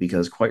difficult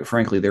because, quite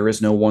frankly, there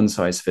is no one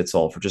size fits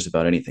all for just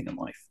about anything in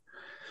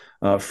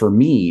life. For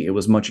me, it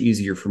was much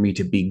easier for me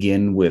to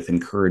begin with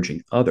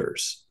encouraging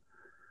others.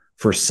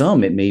 For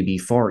some, it may be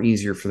far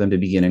easier for them to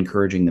begin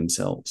encouraging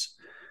themselves.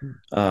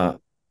 Uh,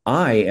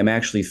 I am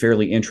actually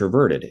fairly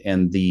introverted,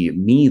 and the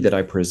me that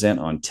I present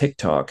on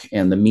TikTok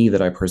and the me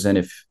that I present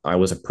if I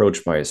was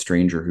approached by a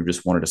stranger who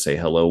just wanted to say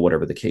hello,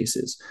 whatever the case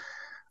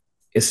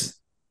is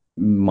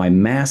my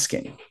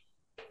masking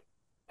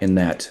in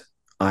that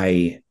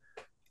I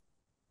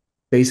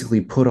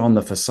basically put on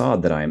the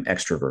facade that I am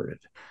extroverted.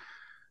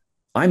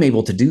 I'm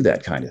able to do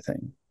that kind of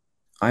thing.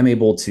 I'm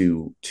able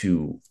to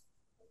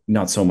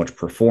not so much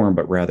perform,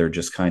 but rather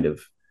just kind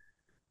of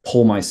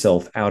pull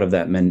myself out of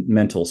that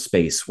mental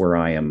space where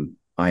I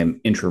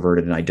am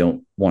introverted and I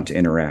don't want to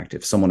interact.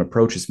 If someone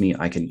approaches me,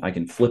 I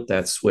can flip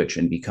that switch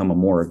and become a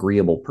more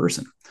agreeable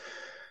person.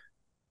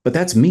 But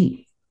that's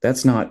me.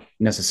 That's not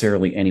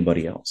necessarily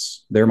anybody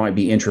else. There might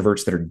be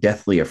introverts that are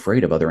deathly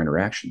afraid of other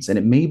interactions, and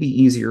it may be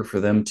easier for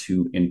them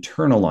to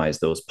internalize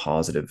those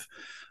positive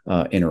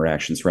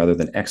interactions rather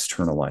than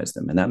externalize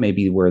them. And that may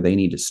be where they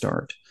need to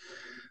start.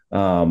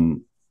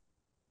 Um,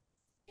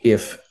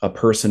 if a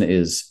person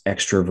is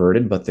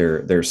extroverted, but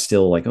they're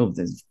still like, oh,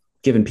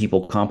 giving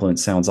people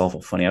compliments sounds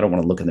awful funny. I don't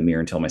want to look in the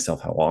mirror and tell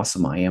myself how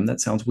awesome I am. That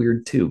sounds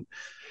weird too.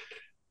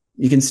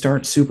 You can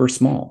start super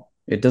small.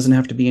 It doesn't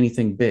have to be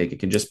anything big. It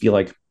can just be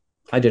like,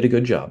 I did a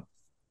good job.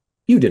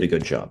 You did a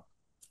good job.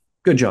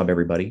 Good job,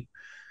 everybody.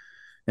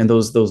 And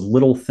those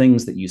little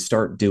things that you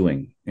start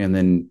doing and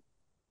then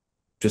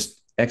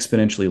just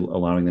exponentially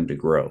allowing them to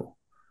grow.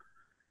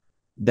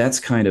 That's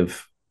kind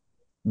of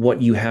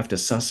what you have to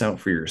suss out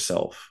for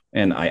yourself.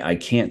 And I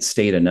can't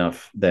state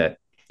enough that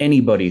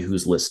anybody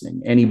who's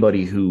listening,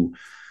 anybody who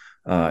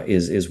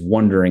is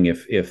wondering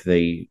if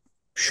they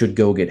should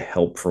go get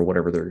help for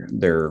whatever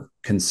their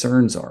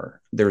concerns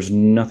are, there's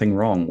nothing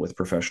wrong with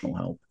professional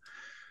help.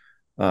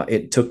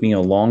 It took me a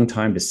long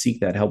time to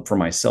seek that help for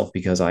myself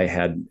because I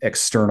had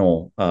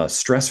external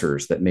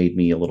stressors that made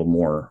me a little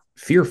more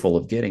fearful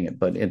of getting it.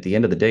 But at the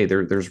end of the day,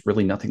 there's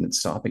really nothing that's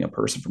stopping a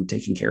person from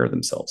taking care of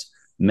themselves.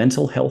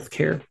 Mental health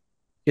care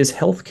is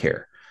health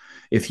care.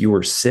 If you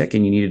were sick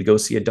and you needed to go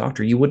see a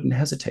doctor, you wouldn't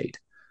hesitate.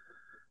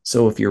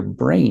 So if your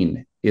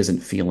brain isn't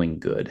feeling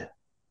good,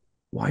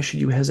 why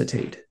should you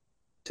hesitate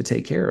to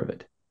take care of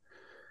it?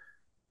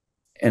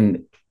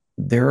 And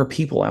there are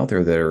people out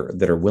there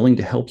that are willing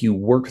to help you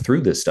work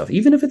through this stuff,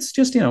 even if it's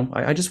just,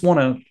 I just want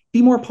to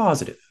be more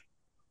positive.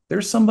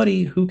 There's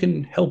somebody who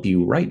can help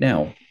you right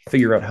now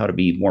figure out how to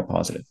be more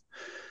positive.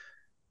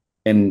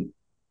 And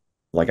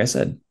like I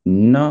said,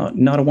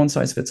 not a one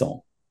size fits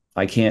all.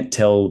 I can't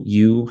tell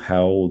you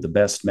how the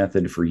best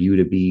method for you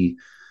to be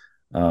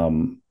a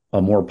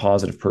more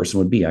positive person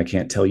would be. I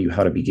can't tell you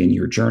how to begin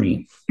your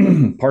journey,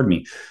 pardon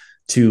me,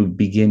 to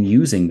begin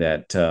using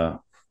that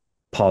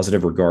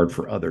positive regard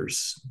for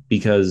others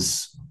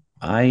because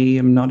I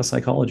am not a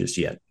psychologist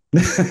yet.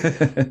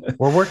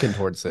 We're working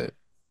towards it.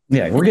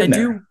 Yeah, we're And I getting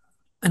there.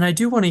 do And I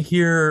do want to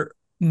hear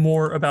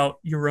more about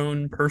your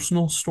own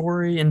personal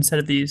story instead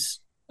of these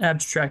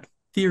abstract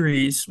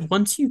theories.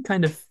 Once you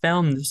kind of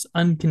found this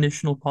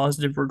unconditional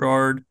positive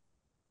regard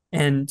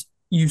and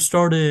you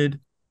started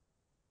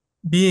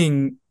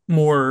being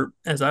more,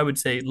 as I would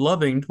say,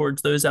 loving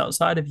towards those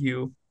outside of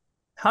you,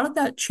 how did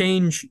that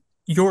change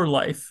your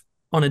life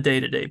on a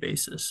day-to-day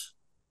basis?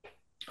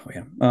 Oh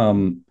yeah.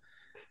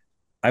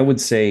 I would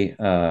say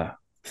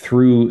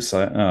through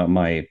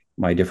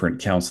my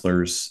different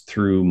counselors,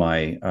 through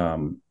my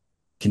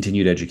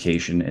continued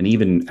education, and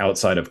even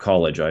outside of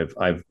college,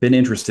 I've been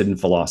interested in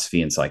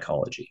philosophy and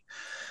psychology.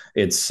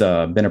 It's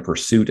been a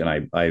pursuit,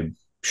 and I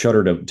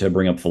shudder to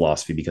bring up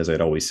philosophy because it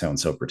always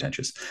sounds so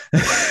pretentious.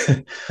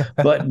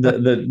 But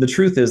the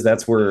truth is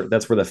that's where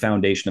the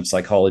foundation of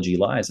psychology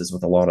lies, is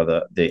with a lot of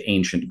the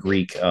ancient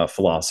Greek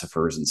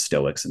philosophers and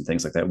Stoics and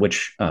things like that.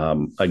 Which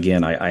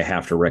again, I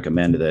have to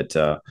recommend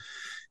that.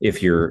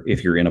 If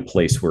you're in a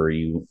place where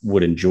you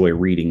would enjoy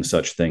reading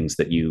such things,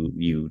 that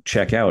you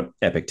check out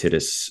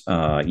Epictetus,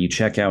 you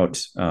check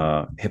out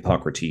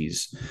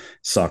Hippocrates,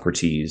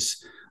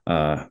 Socrates,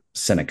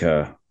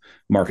 Seneca,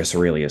 Marcus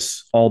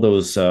Aurelius, all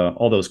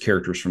those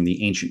characters from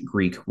the ancient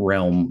Greek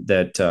realm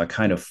that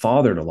kind of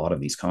fathered a lot of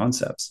these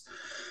concepts.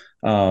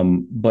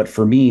 But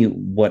for me,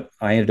 what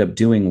I ended up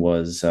doing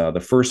was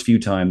the first few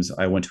times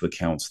I went to a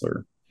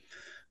counselor,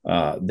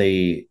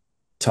 they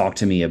talked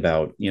to me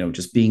about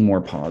just being more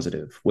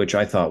positive, which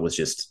I thought was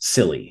just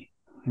silly.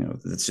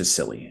 It's just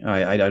silly.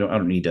 I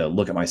don't need to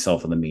look at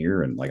myself in the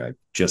mirror, and like I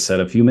just said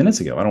a few minutes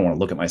ago, I don't want to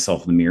look at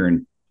myself in the mirror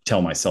and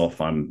tell myself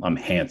I'm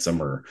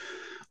handsome or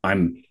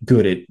I'm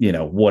good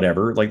at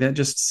whatever. Like that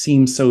just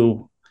seems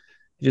so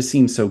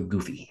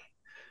goofy.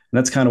 And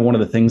that's kind of one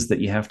of the things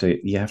that you have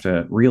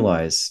to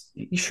realize.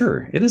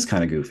 Sure, it is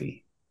kind of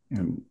goofy.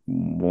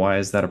 Why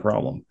is that a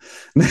problem?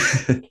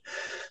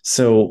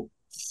 So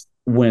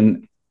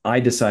when I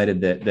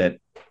decided that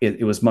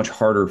it was much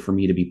harder for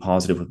me to be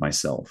positive with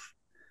myself,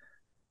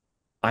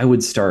 I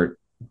would start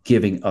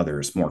giving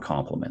others more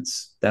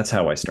compliments. That's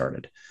how I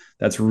started.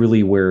 That's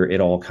really where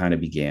it all kind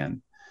of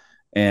began.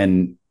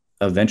 And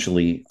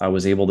eventually I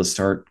was able to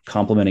start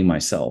complimenting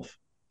myself.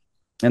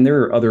 And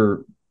there are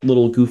other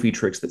little goofy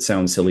tricks that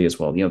sound silly as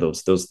well.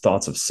 Those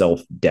thoughts of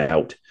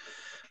self-doubt,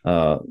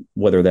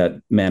 whether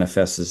that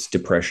manifests as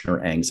depression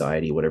or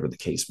anxiety, whatever the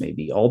case may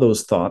be, all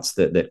those thoughts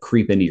that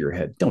creep into your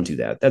head. Don't do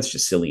that. That's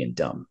just silly and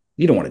dumb.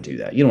 You don't want to do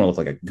that. You don't want to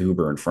look like a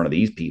goober in front of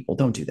these people.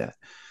 Don't do that.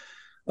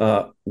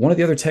 One of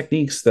the other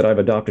techniques that I've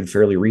adopted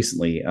fairly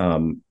recently,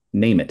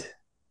 name it.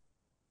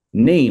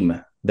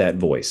 Name that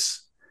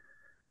voice.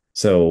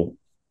 So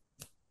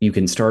you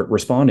can start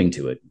responding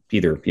to it,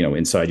 either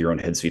inside your own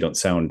head, so you don't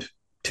sound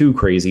too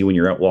crazy when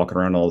you're out walking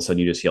around. All of a sudden,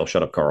 you just yell,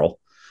 "Shut up, Carl!"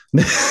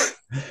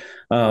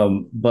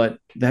 But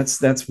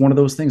that's one of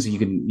those things that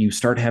you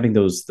start having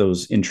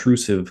those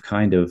intrusive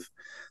kind of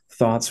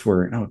thoughts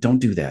where, no, don't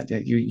do that.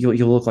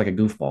 You'll look like a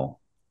goofball.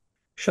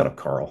 Shut up,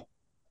 Carl.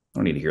 I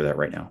don't need to hear that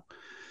right now.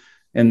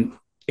 And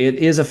it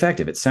is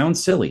effective. It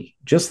sounds silly,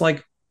 just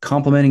like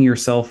complimenting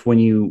yourself when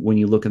you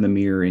look in the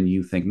mirror and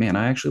you think, man,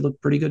 I actually look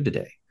pretty good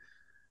today.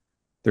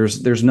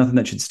 There's nothing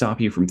that should stop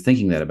you from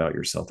thinking that about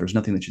yourself. There's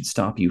nothing that should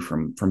stop you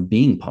from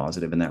being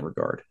positive in that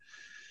regard.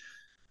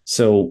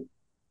 So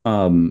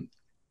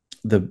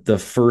the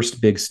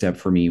first big step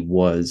for me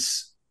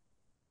was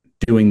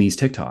doing these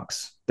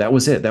TikToks. That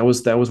was it. That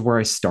was where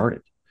I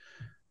started.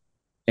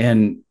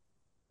 And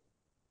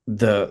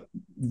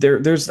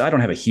there's I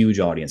don't have a huge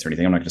audience or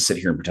anything. I'm not going to sit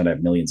here and pretend I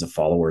have millions of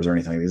followers or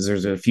anything.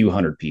 There's a few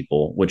hundred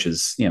people, which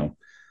is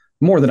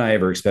more than I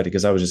ever expected,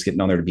 because I was just getting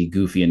on there to be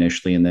goofy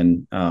initially, and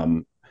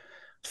then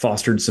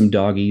fostered some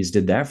doggies,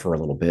 did that for a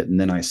little bit, and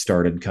then I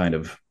started kind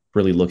of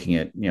really looking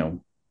at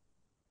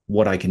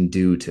what I can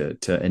do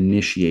to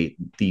initiate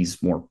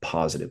these more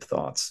positive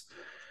thoughts.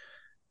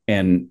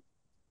 And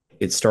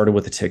it started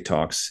with the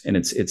TikToks, and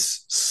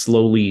it's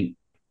slowly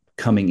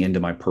coming into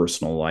my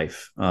personal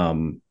life.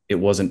 It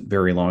wasn't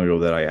very long ago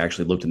that I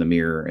actually looked in the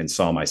mirror and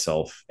saw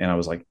myself, and I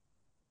was like,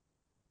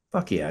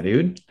 "Fuck yeah,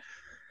 dude!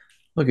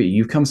 Look at you,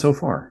 you've come so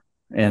far."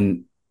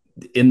 And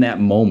in that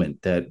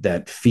moment,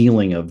 that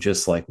feeling of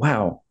just like,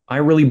 "Wow, I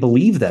really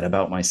believe that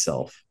about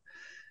myself."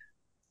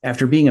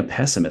 After being a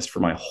pessimist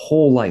for my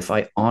whole life,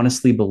 I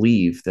honestly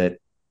believe that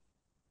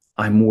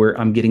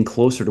I'm getting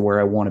closer to where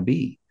I want to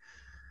be.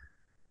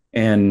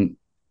 And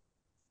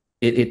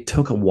it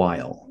took a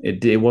while.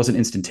 It wasn't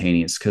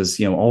instantaneous, because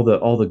all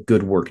the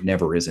good work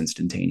never is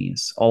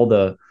instantaneous. All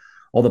the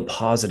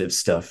positive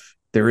stuff,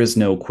 there is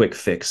no quick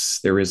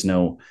fix. There is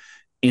no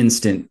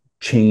instant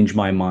change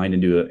my mind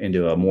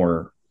into a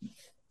more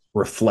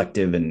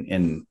reflective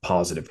and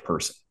positive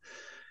person.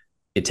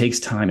 It takes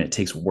time and it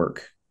takes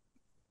work.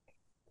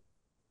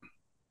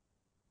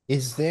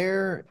 Is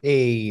there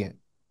a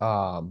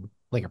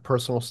like a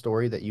personal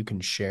story that you can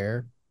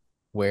share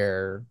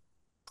where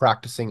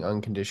practicing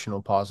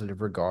unconditional positive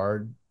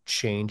regard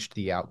changed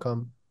the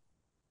outcome?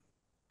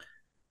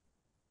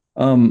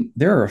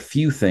 There are a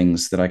few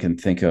things that I can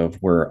think of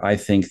where I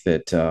think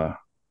that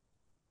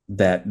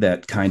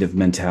that kind of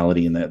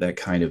mentality and that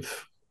kind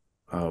of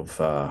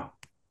of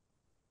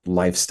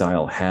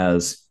lifestyle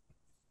has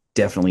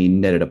definitely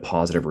netted a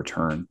positive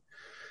return.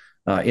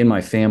 In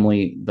my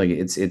family, like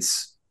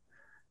it's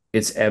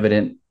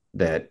evident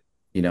that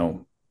you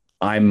know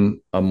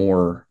I'm a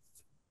more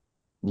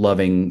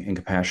loving and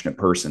compassionate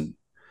person,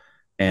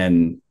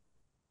 and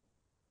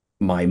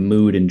my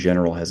mood in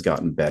general has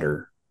gotten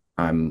better.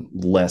 I'm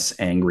less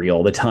angry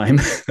all the time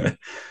because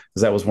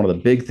that was one of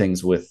the big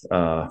things with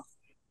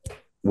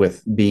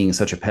being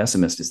such a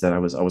pessimist is that I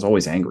was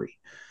always angry,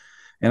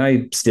 and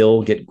I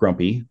still get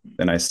grumpy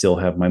and I still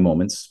have my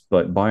moments,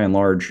 but by and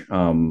large,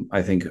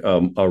 I think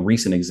a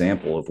recent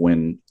example of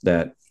when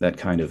uh, that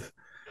kind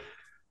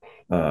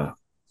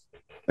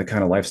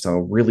of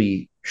lifestyle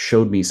really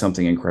showed me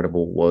something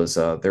incredible was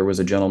there was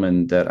a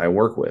gentleman that I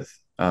work with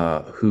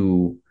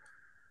who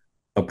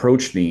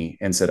approached me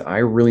and said, I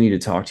really need to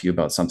talk to you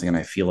about something. And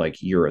I feel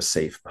like you're a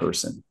safe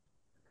person.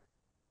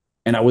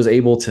 And I was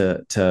able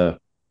to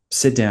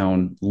sit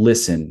down,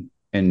 listen,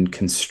 and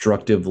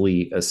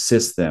constructively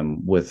assist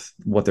them with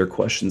what their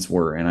questions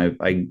were. And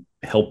I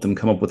helped them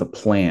come up with a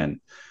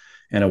plan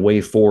and a way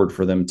forward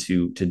for them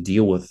to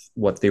deal with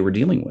what they were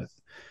dealing with.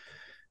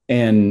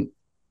 And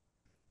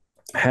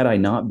had I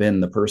not been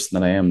the person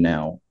that I am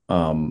now,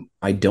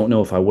 I don't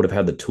know if I would have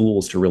had the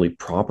tools to really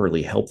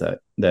properly help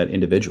that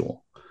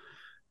individual.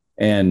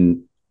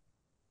 And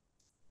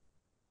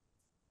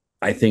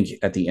I think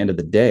at the end of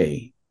the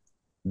day,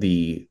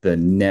 the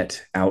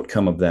net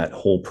outcome of that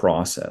whole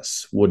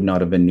process would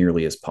not have been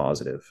nearly as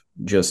positive,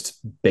 just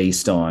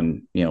based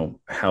on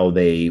how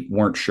they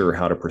weren't sure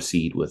how to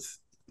proceed with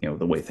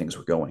the way things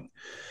were going.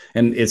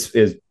 And it's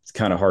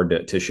kind of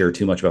hard to share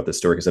too much about this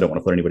story because I don't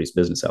want to put anybody's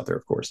business out there,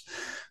 of course,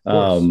 Of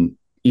course.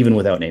 even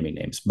without naming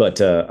names. But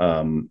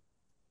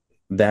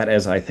that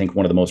is, I think,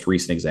 one of the most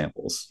recent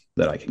examples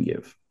that I can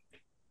give.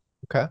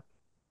 Okay.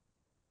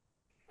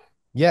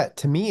 Yeah,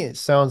 to me it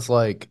sounds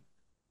like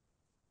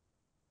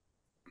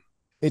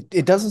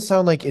it doesn't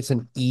sound like it's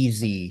an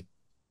easy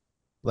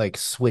like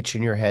switch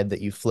in your head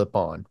that you flip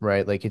on,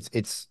 right? Like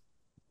it's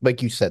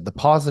like you said, the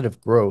positive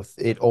growth,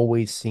 it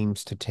always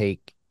seems to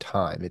take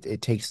time.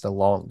 It takes the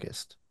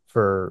longest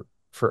for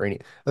any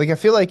like I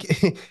feel like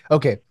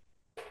okay,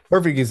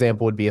 perfect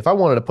example would be if I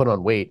wanted to put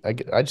on weight, I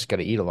just got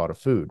to eat a lot of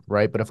food,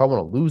 right? But if I want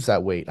to lose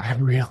that weight, I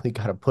really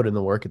got to put in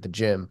the work at the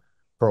gym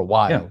for a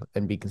Yeah, while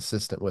and be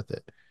consistent with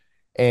it.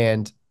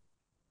 And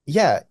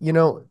yeah,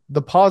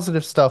 the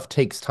positive stuff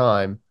takes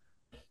time.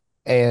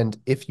 And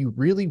if you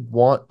really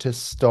want to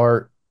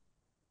start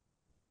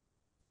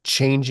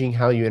changing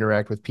how you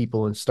interact with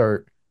people and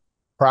start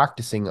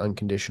practicing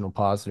unconditional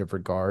positive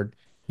regard,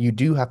 you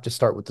do have to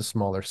start with the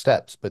smaller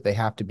steps, but they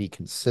have to be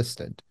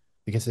consistent.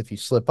 Because if you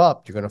slip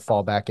up, you're going to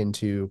fall back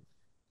into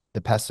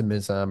the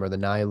pessimism or the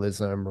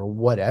nihilism or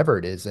whatever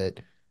it is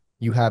that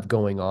you have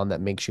going on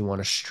that makes you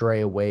want to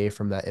stray away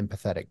from that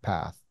empathetic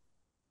path.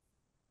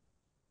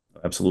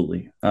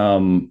 absolutely.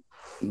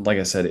 Like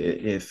I said,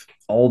 if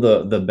all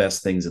the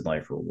best things in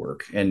life will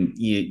work, and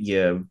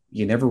you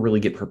never really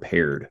get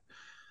prepared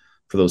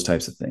for those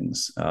types of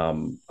things.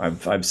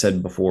 I've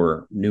said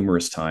before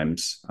numerous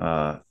times.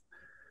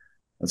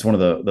 That's one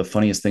of the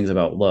funniest things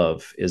about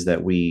love is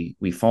that we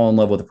fall in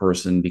love with a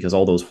person because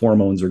all those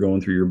hormones are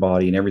going through your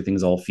body and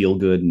everything's all feel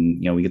good,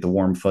 and we get the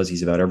warm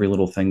fuzzies about every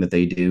little thing that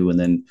they do, and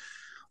then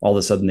all of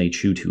a sudden they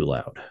chew too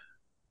loud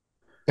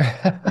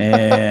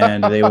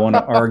and they want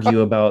to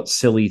argue about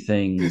silly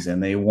things,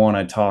 and they want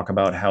to talk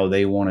about how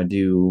they want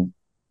to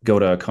go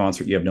to a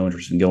concert you have no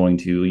interest in going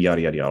to,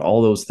 yada yada yada.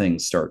 All those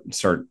things start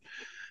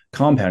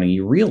compounding.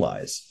 You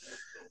realize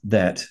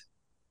that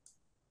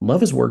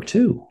love is work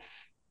too.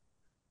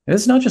 And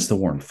it's not just the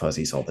warm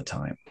fuzzies all the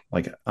time.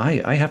 Like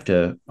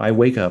I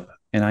wake up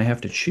and I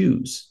have to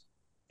choose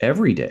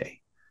every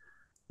day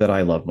that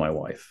I love my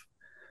wife.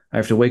 I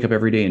have to wake up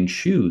every day and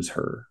choose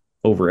her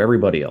over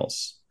everybody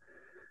else.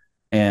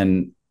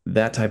 And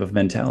that type of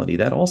mentality,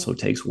 that also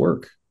takes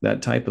work,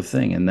 that type of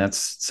thing. And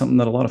that's something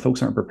that a lot of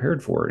folks aren't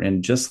prepared for.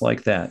 And just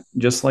like that,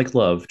 just like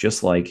love,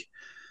 just like,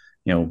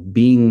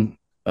 being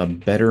a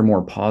better,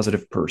 more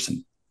positive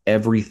person,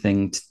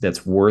 everything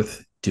that's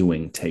worth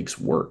doing takes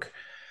work.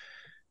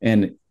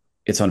 And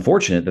it's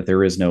unfortunate that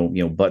there is no,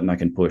 button I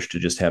can push to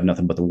just have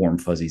nothing but the warm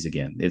fuzzies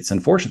again. It's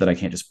unfortunate that I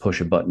can't just push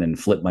a button and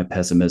flip my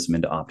pessimism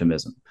into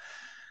optimism.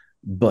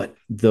 But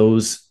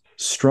those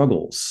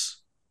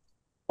struggles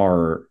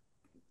are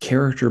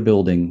character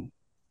building,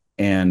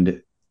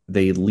 and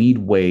they lead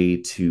way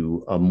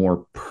to a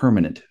more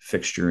permanent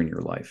fixture in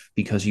your life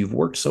because you've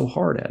worked so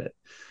hard at it.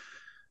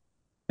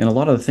 And a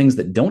lot of the things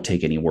that don't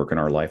take any work in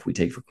our life, we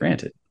take for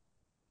granted.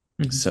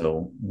 Mhm.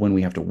 So when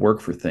we have to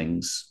work for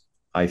things,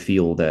 I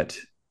feel that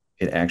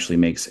it actually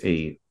makes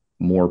a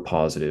more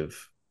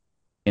positive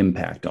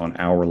impact on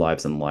our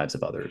lives and the lives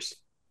of others.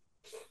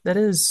 That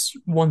is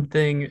one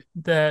thing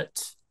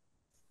that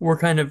we're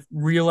kind of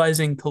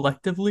realizing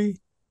collectively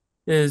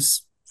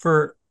is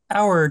for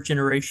our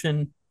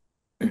generation,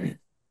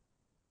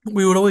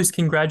 we would always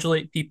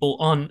congratulate people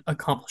on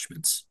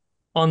accomplishments,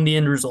 on the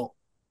end result,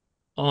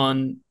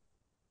 on,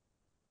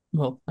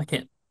 well, I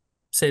can't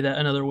say that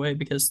another way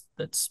because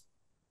it's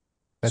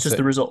That's just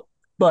the it. result.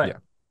 But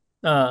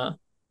Yeah. uh,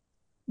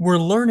 we're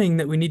learning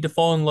that we need to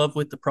fall in love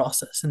with the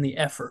process and the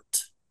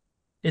effort.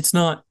 It's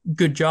not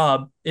good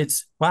job.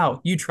 It's wow,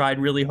 you tried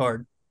really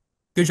hard.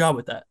 Good job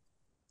with that.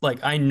 Like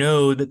I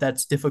know that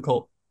that's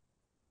difficult.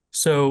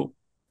 So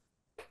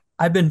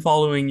I've been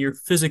following your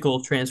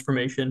physical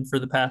transformation for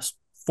the past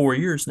 4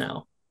 years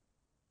now.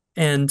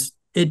 And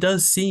it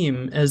does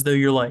seem as though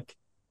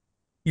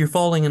you're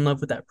falling in love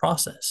with that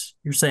process.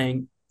 You're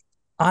saying,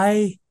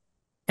 I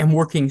am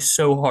working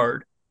so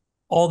hard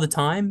all the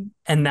time,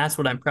 and that's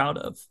what I'm proud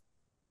of.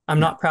 I'm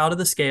Yeah, not proud of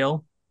the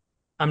scale.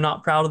 I'm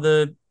not proud of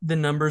the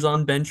numbers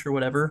on bench or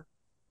whatever.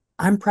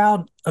 I'm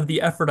proud of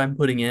the effort I'm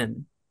putting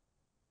in.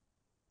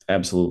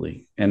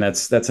 absolutely. And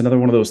that's another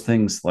one of those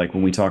things. Like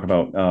when we talk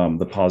about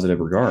the positive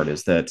regard,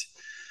 is that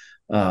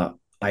uh,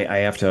 I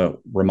have to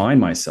remind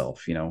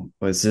myself,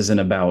 this isn't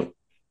about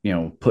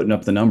putting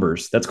up the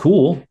numbers. That's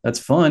cool. That's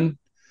fun,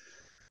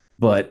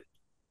 but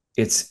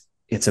it's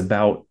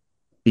about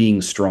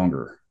being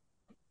stronger,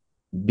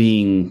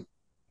 being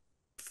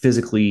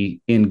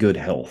physically in good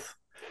health.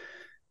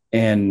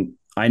 And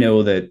I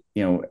know that,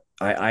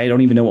 I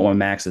don't even know what my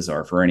maxes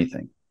are for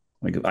anything.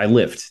 Like I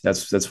lift.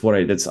 That's what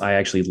I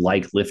actually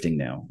like lifting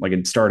now. Like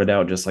it started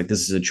out just like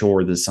this is a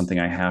chore, this is something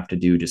I have to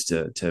do just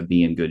to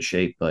be in good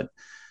shape. But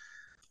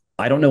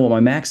I don't know what my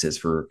max is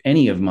for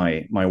any of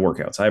my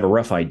workouts. I have a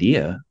rough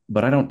idea,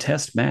 but I don't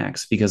test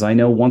max because I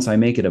know once I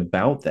make it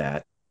about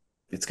that,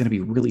 it's going to be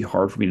really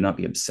hard for me to not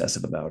be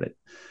obsessive about it.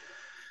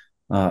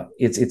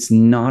 It's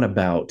not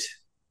about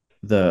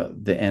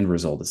the end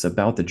result. It's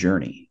about the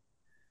journey,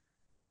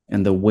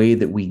 and the way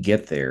that we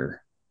get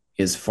there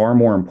is far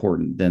more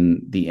important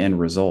than the end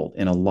result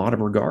in a lot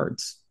of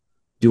regards.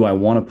 Do I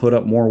want to put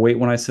up more weight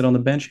when I sit on the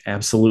bench?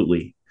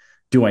 Absolutely.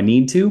 Do I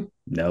need to?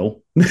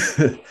 No.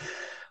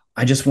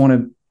 I just want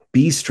to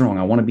be strong.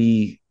 I want to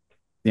be,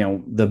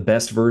 the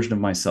best version of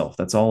myself.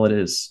 That's all it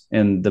is.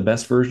 And the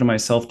best version of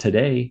myself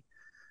today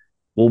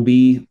will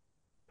be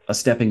a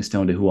stepping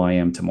stone to who I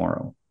am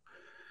tomorrow.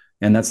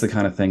 And that's the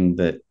kind of thing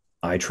that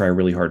I try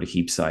really hard to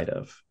keep sight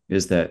of,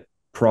 is that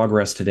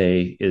progress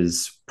today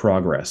is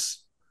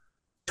progress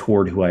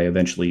toward who I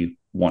eventually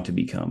want to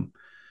become.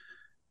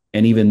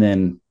 And even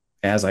then,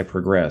 as I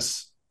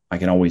progress, I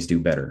can always do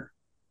better.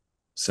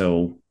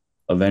 So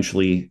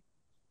eventually,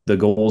 the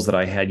goals that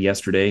I had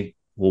yesterday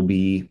will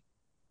be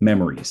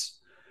memories,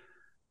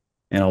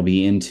 and I'll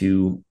be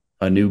into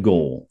a new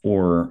goal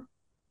or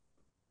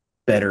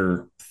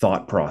better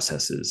thought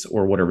processes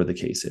or whatever the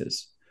case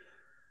is.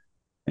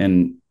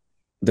 And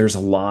there's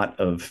a lot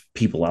of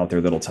people out there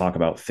that'll talk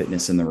about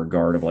fitness in the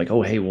regard of like,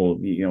 oh, hey, well,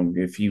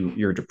 if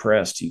you're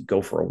depressed, you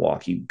go for a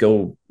walk, you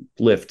go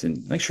lift, and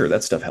like, sure,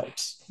 that stuff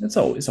helps. It's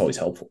always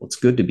helpful. It's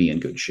good to be in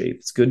good shape.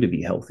 It's good to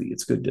be healthy.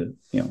 It's good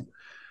to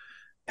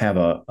have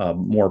a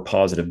more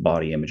positive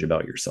body image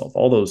about yourself.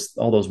 All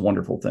those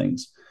wonderful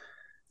things,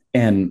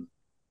 and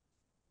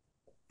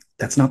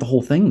that's not the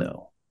whole thing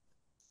though.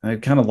 I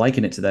kind of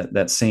liken it to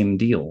that same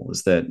deal.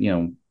 Is that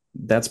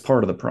that's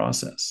part of the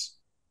process.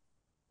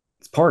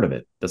 It's part of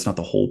it. That's not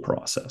the whole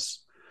process.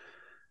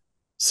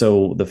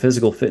 So the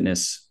physical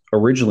fitness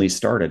originally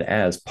started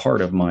as part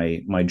of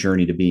my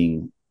journey to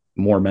being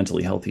more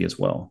mentally healthy as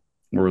well.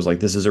 Where it was like,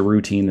 this is a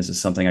routine, this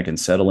is something I can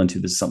settle into,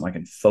 this is something I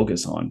can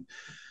focus on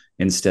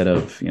instead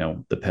of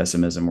the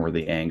pessimism or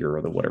the anger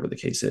or the whatever the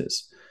case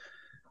is.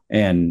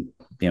 And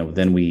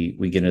then we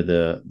get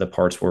into the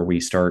parts where we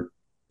start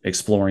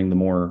exploring the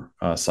more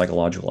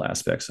psychological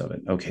aspects of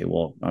it. Okay,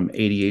 well, I'm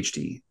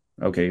ADHD.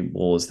 Okay,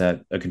 well, is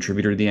that a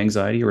contributor to the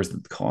anxiety, or is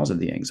it the cause of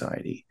the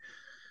anxiety?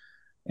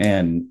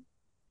 And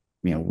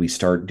we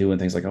start doing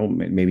things like, oh,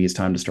 maybe it's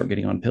time to start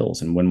getting on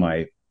pills. And when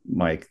my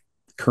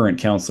current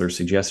counselor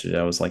suggested it,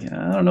 I was like,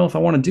 I don't know if I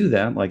want to do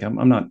that. Like,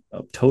 I'm not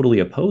totally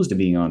opposed to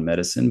being on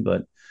medicine,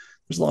 but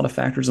there's a lot of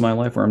factors in my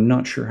life where I'm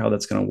not sure how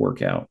that's going to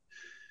work out.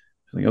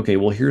 Like, okay,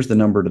 well, here's the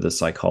number to the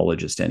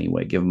psychologist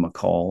anyway. Give him a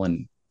call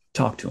and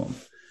talk to him.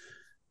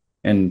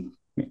 And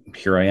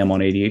here I am on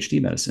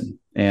ADHD medicine,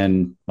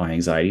 and my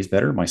anxiety is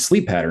better. My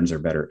sleep patterns are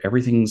better.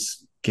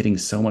 Everything's getting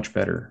so much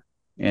better.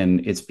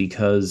 And it's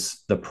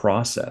because the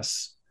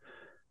process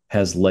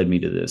has led me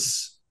to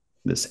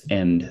this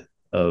end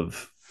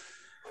of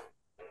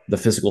the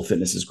physical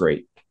fitness is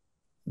great.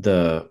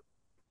 The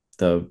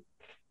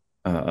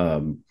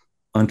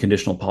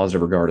unconditional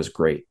positive regard is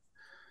great.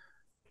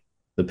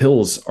 The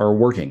pills are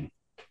working.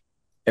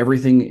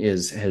 Everything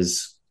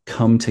has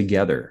come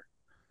together,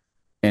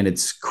 and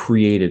it's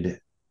created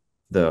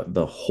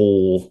the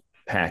whole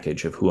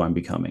package of who I'm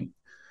becoming.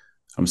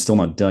 I'm still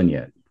not done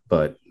yet,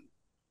 but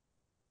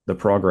the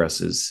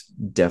progress is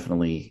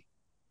definitely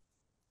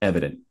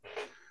evident,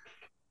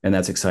 and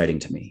that's exciting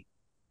to me.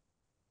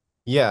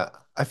 Yeah,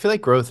 I feel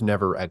like growth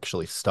never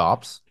actually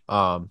stops.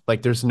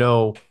 Like there's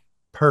no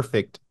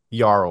perfect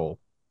Jarl,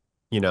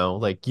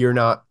 like you're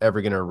not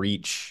ever gonna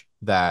reach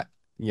that,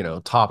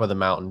 top of the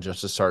mountain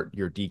just to start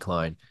your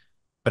decline.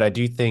 But I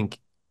do think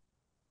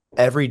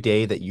every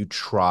day that you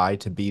try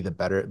to be the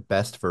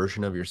best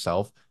version of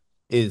yourself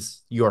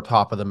is your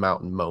top of the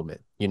mountain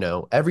moment.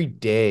 Every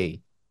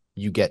day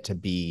you get to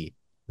be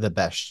the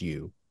best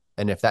you.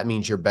 And if that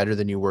means you're better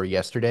than you were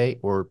yesterday,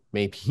 or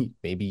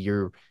maybe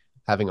you're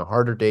having a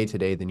harder day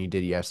today than you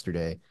did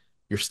yesterday,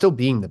 you're still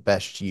being the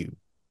best you,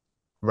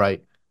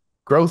 right?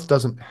 Growth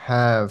doesn't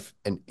have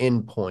an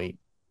end point,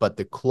 but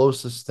the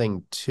closest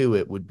thing to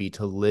it would be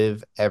to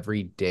live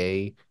every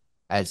day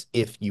as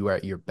if you are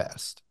at your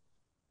best.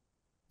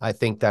 I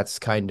think that's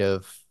kind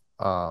of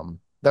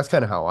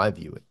how I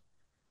view it.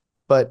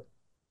 But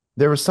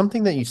there was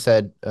something that you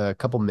said a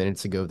couple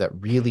minutes ago that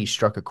really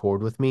struck a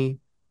chord with me.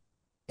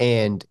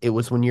 And it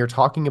was when you're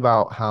talking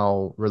about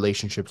how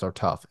relationships are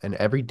tough and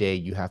every day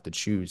you have to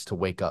choose to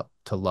wake up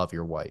to love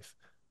your wife.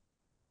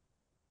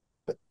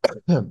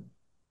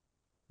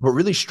 What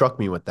really struck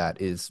me with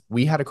that is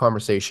we had a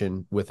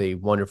conversation with a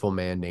wonderful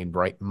man named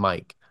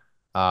Mike,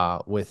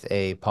 with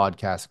a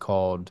podcast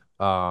called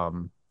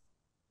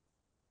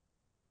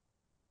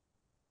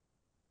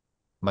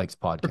Mike's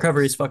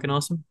Recovery podcast. is fucking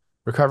awesome.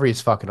 Recovery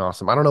is fucking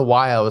awesome. I don't know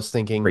why I was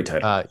Great thinking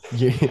title.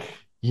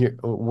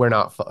 we're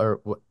not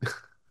or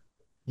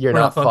you're We're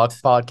not not fucked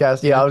fucked.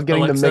 podcast. Yeah, Yeah, I was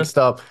getting them Alexa. mixed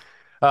up.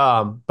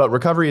 But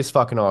recovery is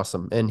fucking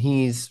awesome, and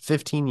he's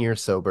 15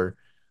 years sober.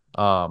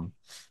 Um,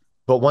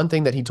 but one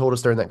thing that he told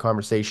us during that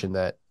conversation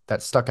that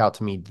stuck out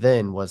to me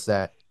then was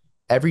that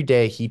every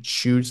day he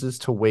chooses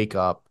to wake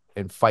up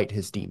and fight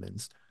his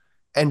demons.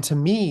 And to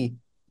me,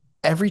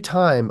 every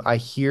time I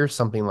hear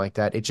something like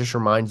that, it just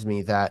reminds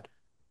me that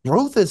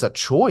growth is a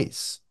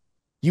choice.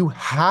 You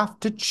have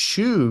to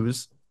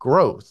choose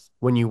growth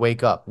when you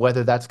wake up,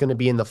 whether that's going to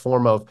be in the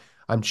form of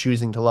I'm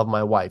choosing to love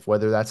my wife,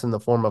 whether that's in the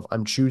form of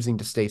I'm choosing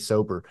to stay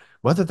sober,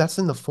 whether that's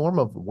in the form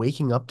of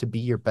waking up to be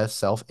your best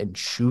self and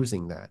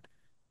choosing that.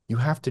 You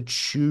have to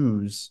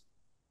choose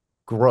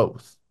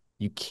growth.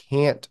 You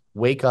can't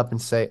wake up and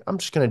say, I'm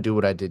just going to do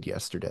what I did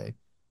yesterday.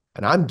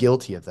 And I'm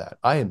guilty of that.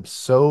 I am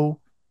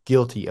so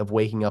guilty of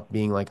waking up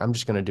being like, I'm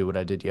just going to do what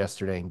I did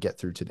yesterday and get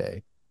through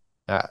today.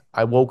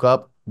 I woke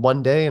up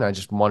one day and I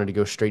just wanted to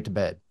go straight to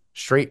bed,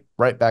 straight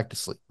right back to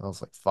sleep. I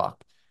was like,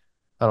 fuck,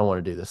 I don't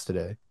want to do this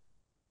today.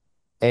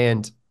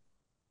 And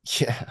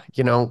yeah,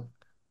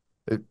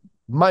 uh,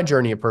 my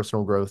journey of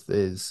personal growth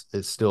is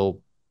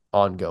still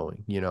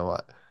ongoing.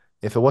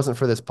 If it wasn't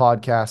for this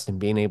podcast and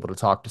being able to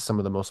talk to some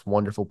of the most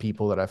wonderful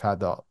people that I've had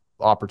the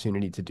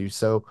opportunity to do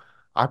so,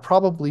 I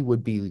probably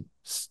would be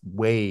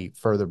way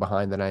further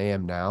behind than I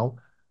am now,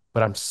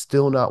 but I'm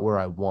still not where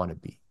I want to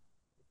be.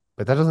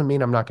 But that doesn't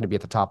mean I'm not going to be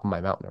at the top of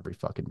my mountain every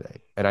fucking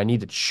day. And I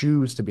need to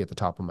choose to be at the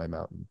top of my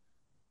mountain.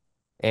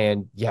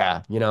 And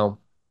yeah,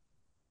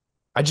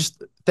 I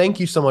just thank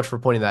you so much for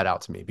pointing that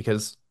out to me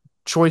because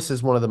choice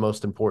is one of the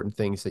most important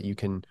things that you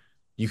can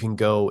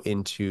go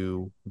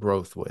into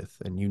growth with,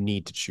 and you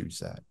need to choose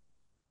that.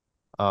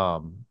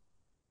 Um,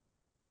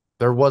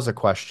 there was a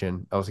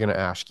question I was going to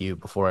ask you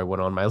before I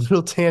went on my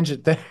little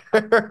tangent there.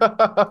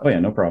 Oh yeah,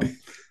 no problem.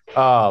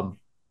 um,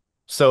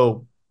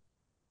 so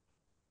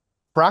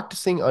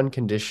practicing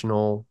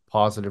unconditional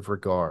positive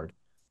regard,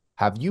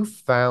 have you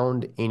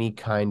found any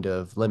kind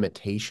of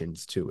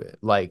limitations to it?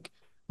 Like,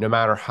 no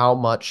matter how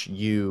much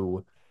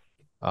you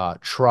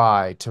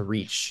try to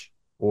reach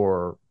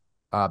or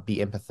be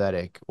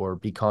empathetic or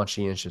be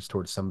conscientious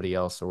towards somebody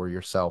else or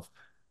yourself,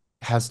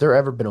 has there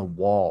ever been a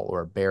wall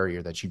or a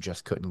barrier that you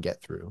just couldn't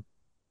get through?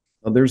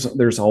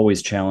 There's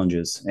always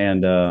challenges,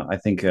 and I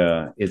think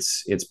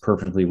it's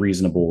perfectly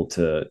reasonable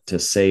to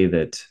say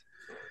that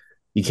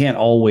you can't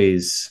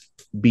always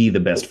be the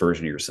best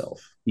version of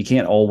yourself. You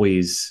can't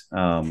always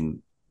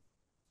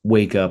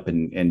wake up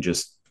and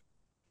just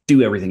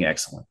do everything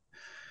excellent.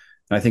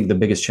 And I think the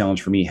biggest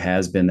challenge for me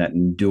has been that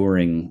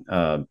enduring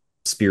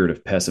spirit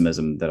of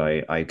pessimism that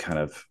I kind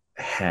of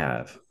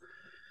have.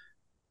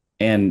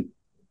 And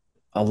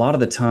a lot of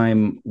the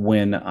time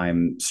when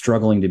I'm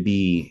struggling to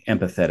be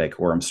empathetic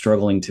or I'm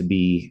struggling to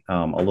be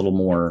a little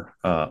more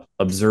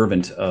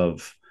observant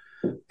of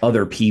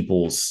other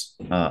people's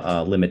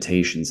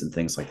limitations and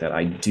things like that,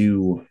 I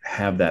do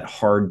have that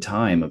hard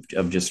time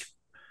of just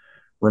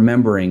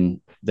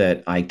remembering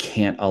that I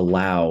can't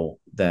allow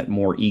that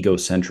more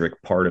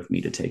egocentric part of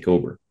me to take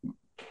over.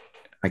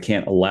 I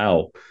can't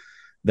allow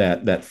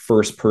that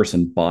first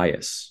person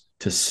bias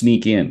to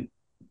sneak in,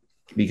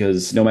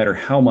 because no matter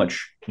how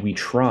much we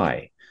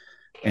try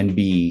and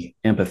be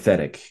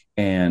empathetic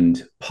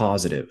and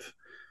positive,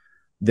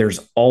 there's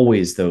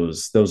always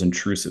those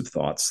intrusive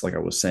thoughts. Like I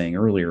was saying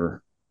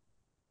earlier,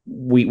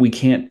 we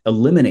can't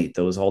eliminate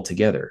those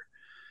altogether,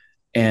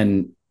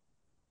 and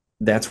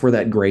that's where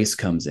that grace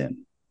comes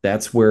in.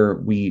 That's where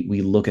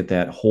we look at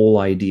that whole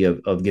idea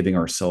of giving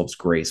ourselves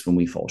grace when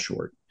we fall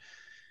short.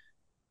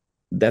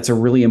 That's a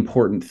really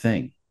important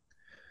thing.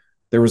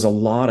 There was a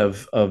lot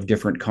of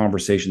different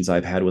conversations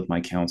I've had with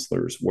my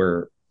counselors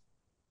where,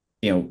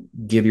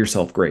 give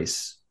yourself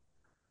grace.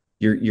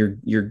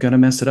 You're gonna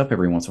mess it up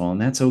every once in a while,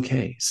 and that's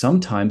okay.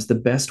 Sometimes the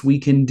best we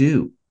can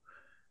do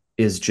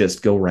is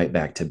just go right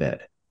back to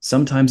bed.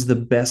 Sometimes the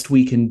best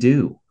we can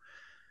do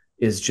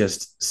is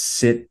just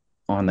sit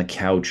on the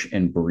couch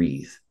and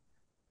breathe.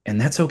 And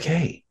that's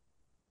okay.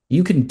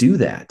 You can do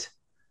that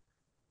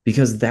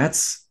because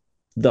that's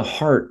the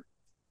heart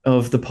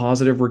of the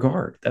positive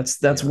regard.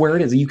 That's Yeah. where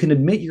it is. You can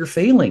admit your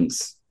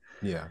failings.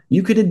 Yeah.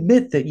 You can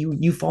admit that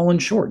you've fallen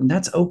short, and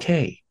that's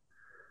okay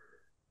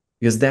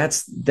because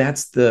that's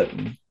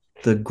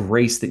the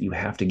grace that you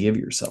have to give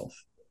yourself,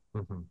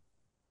 Mhm.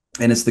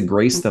 and it's the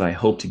grace that I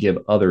hope to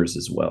give others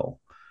as well.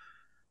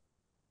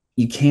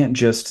 You can't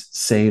just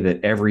say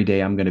that every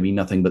day I'm going to be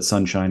nothing but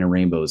sunshine and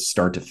rainbows,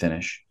 start to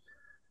finish,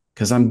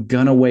 because I'm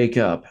going to wake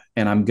up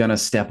and I'm going to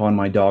step on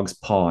my dog's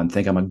paw and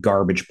think I'm a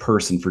garbage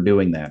person for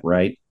doing that,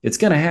 right? It's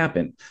going to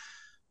happen.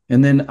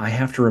 And then I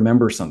have to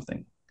remember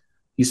something.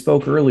 You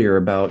spoke earlier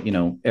about,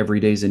 every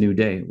day's a new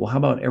day. Well, how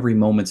about every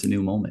moment's a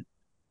new moment?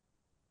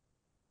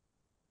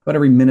 How about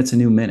every minute's a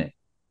new minute?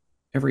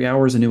 Every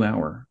hour is a new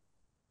hour.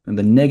 And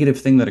the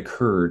negative thing that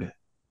occurred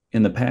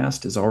in the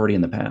past is already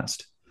in the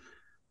past.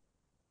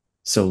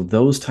 So,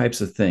 those types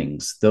of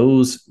things,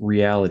 those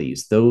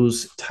realities,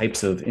 those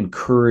types of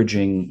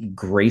encouraging,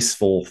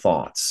 graceful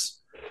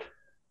thoughts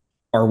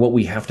are what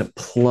we have to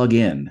plug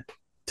in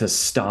to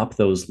stop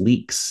those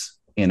leaks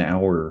in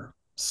our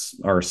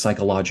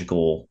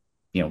psychological,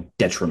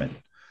 detriment.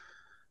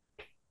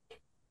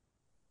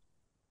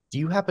 Do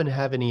you happen to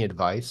have any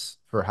advice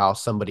for how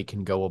somebody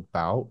can go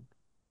about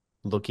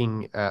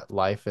looking at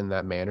life in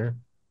that manner?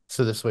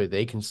 So this way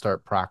they can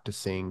start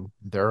practicing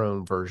their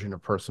own version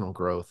of personal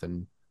growth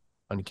and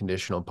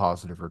unconditional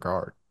positive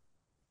regard.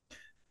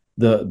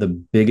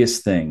 The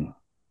biggest thing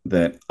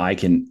that I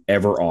can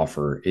ever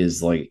offer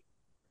is, like,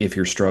 if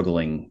you're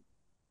struggling,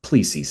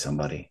 please see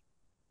somebody.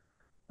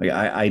 Like,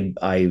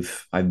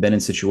 I've been in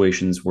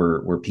situations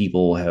where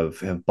people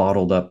have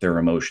bottled up their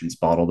emotions,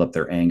 bottled up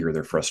their anger,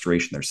 their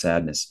frustration, their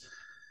sadness,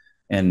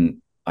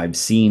 and I've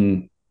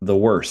seen the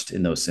worst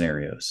in those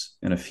scenarios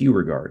in a few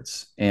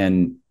regards.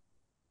 And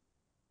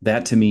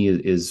that to me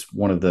is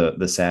one of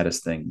the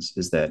saddest things,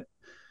 is that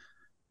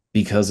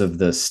because of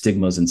the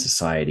stigmas in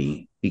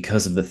society,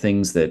 because of the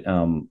things that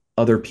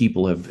other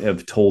people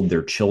have told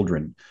their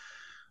children,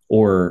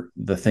 or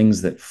the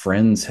things that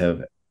friends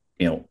have,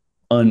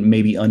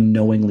 maybe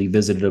unknowingly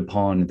visited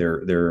upon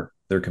their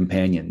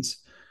companions,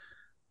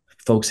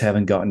 folks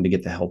haven't gotten to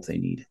get the help they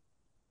need.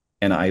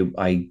 And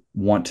I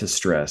want to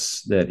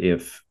stress that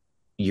if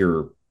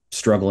you're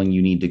struggling,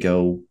 you need to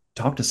go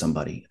talk to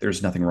somebody.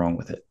 There's nothing wrong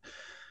with it.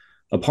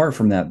 Apart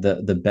from that,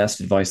 the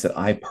best advice that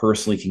I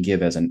personally can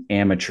give as an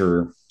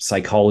amateur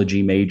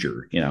psychology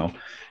major,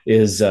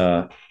 is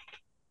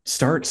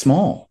start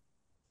small.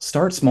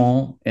 Start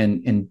small,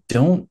 and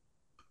don't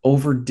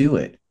overdo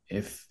it.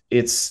 If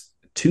it's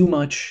too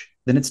much,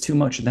 then it's too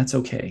much, and that's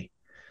okay.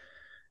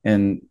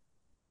 And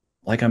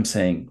like I'm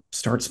saying,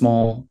 start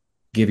small,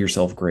 give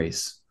yourself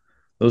grace.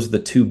 Those are the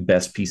two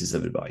best pieces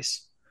of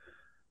advice.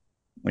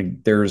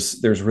 Like,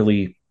 there's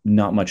really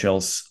not much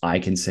else I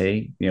can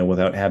say,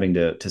 without having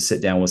to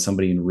sit down with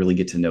somebody and really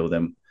get to know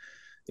them.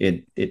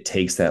 It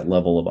takes that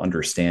level of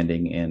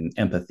understanding and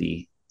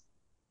empathy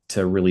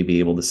to really be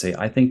able to say,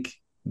 I think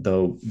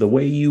the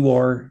way you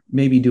are,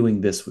 maybe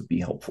doing this would be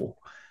helpful.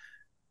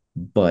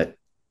 But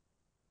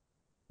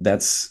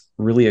that's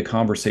really a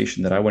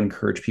conversation that I would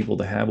encourage people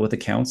to have with a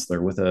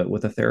counselor, with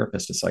a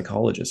therapist, a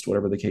psychologist,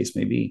 whatever the case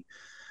may be.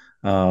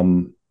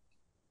 Um,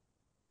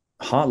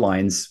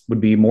 Hotlines would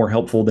be more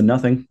helpful than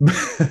nothing.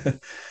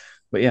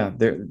 But yeah,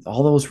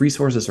 all those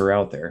resources are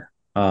out there,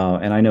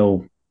 and I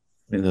know,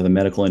 the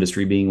medical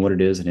industry being what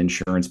it is and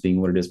insurance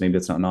being what it is, maybe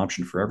it's not an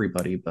option for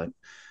everybody. But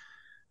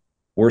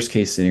worst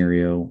case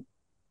scenario,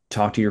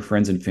 talk to your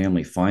friends and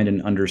family, find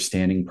an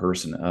understanding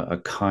person, a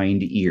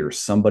kind ear,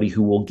 somebody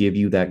who will give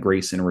you that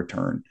grace in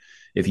return.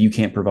 If you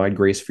can't provide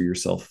grace for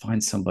yourself,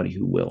 find somebody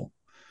who will.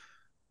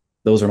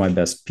 Those are my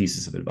best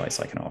pieces of advice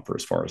I can offer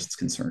as far as it's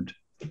concerned.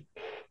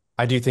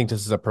 I do think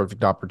this is a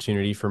perfect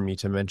opportunity for me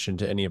to mention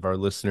to any of our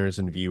listeners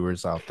and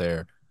viewers out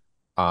there.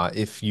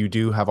 If you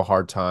do have a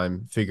hard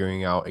time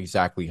figuring out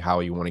exactly how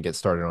you want to get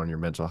started on your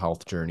mental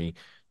health journey,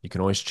 you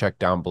can always check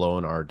down below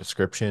in our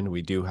description.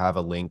 We do have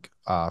a link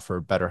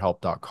for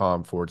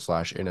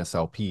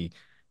betterhelp.com/NSLP.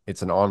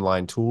 It's an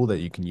online tool that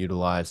you can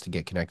utilize to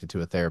get connected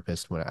to a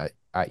therapist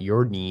at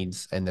your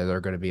needs, and then they're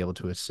going to be able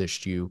to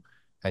assist you,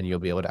 and you'll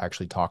be able to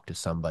actually talk to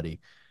somebody.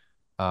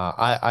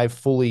 I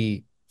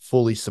fully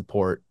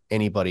support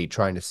anybody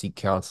trying to seek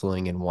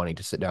counseling and wanting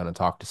to sit down and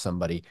talk to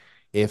somebody.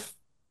 If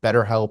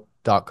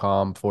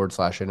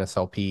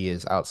betterhelp.com/NSLP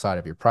is outside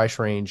of your price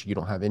range, you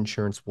don't have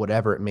insurance,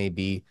 whatever it may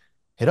be,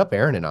 hit up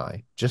Aaron and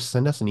I. Just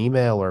send us an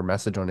email or a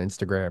message on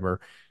Instagram, or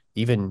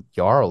even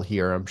Jarl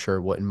here, I'm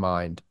sure wouldn't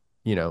mind,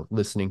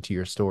 listening to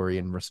your story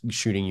and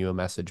shooting you a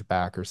message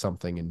back or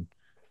something and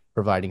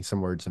providing some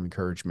words of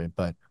encouragement.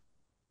 But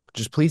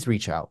just please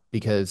reach out,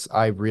 because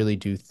I really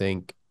do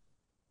think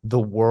the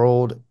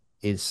world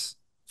is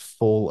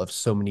full of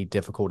so many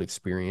difficult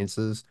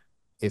experiences.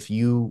 If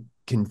you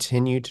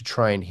continue to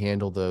try and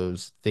handle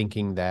those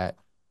thinking that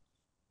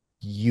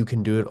you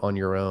can do it on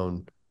your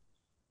own,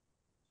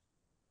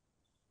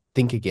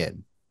 think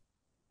again.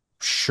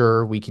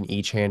 Sure, we can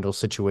each handle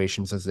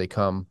situations as they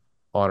come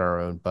on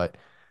our own, but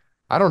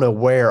I don't know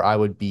where I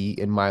would be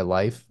in my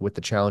life with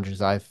the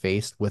challenges I've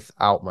faced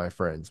without my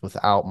friends,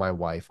 without my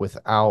wife,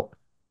 without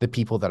the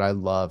people that I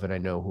love and I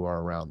know who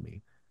are around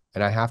me.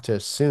 And I have to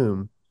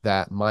assume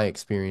that my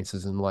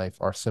experiences in life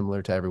are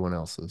similar to everyone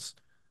else's,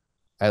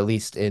 at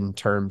least in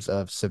terms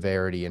of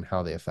severity and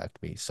how they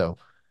affect me. So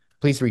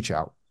please reach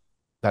out.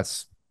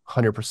 That's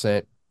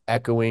 100%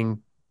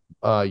 echoing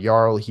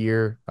Jarl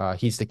here.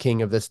 He's the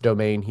king of this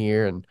domain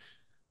here. And,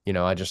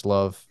 I just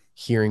love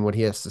hearing what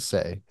he has to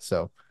say.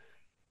 So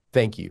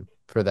thank you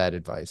for that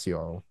advice,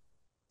 Jarl.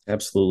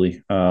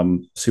 Absolutely.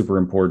 Super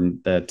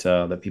important that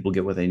that people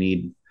get what they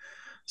need,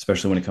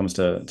 especially when it comes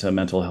to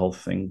mental health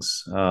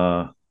things.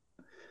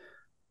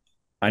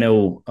 I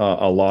know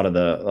a lot of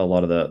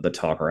the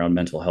talk around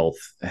mental health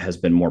has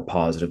been more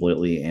positive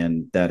lately,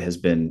 and that has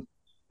been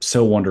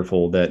so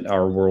wonderful that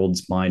our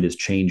world's mind is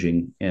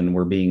changing, and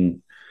we're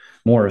being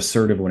more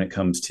assertive when it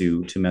comes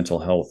to mental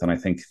health. And I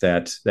think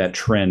that that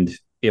trend,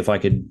 if I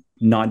could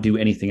not do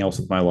anything else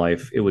with my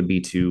life, it would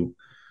be to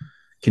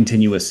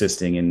continue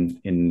assisting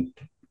in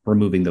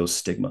removing those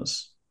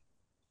stigmas.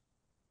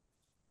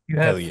 You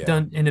Hell have yeah.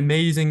 done an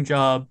amazing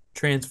job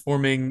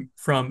transforming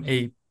from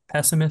a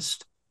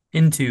pessimist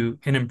into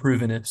an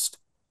improvinist,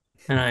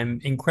 and I'm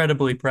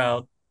incredibly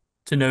proud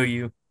to know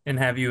you and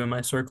have you in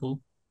my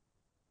circle.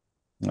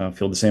 I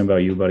feel the same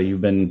about you, buddy.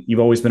 You've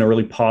always been a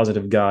really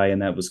positive guy,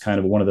 and that was kind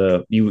of one of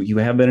the you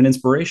have been an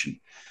inspiration.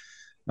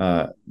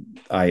 Uh,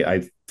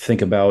 I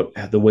think about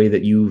the way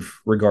that you've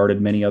regarded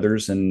many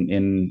others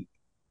in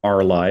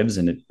our lives,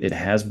 and it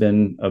has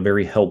been a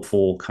very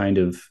helpful kind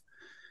of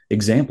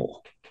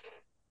example.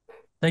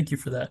 Thank you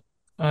for that.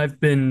 I've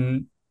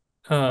been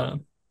uh,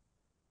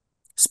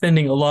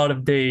 spending a lot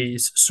of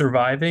days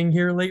surviving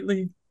here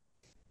lately,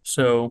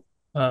 so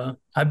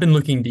I've been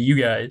looking to you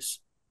guys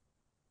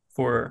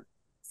for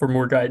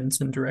more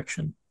guidance and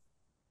direction.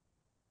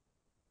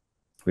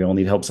 We all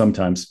need help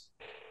sometimes.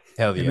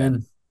 Hell yeah.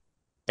 Amen.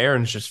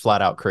 Aaron's just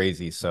flat out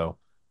crazy, so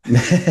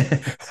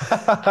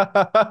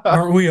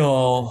Aren't we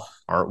all?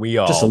 aren't we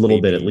Just a all,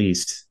 little bit at baby?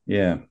 least.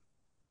 Yeah.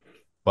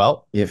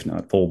 Well, If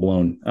not full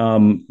blown.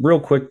 Real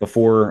quick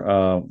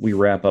before we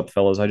wrap up,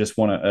 fellas, I just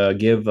want to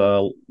give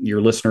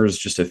your listeners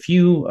just a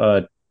few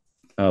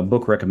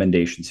book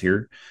recommendations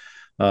here.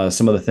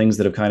 Some of the things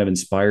that have kind of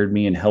inspired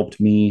me and helped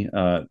me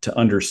to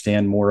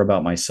understand more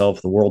about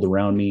myself, the world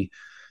around me,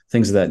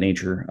 things of that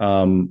nature.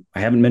 I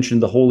haven't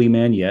mentioned The Holy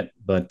Man yet,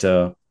 but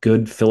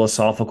good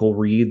philosophical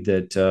read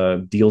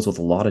that deals with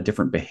a lot of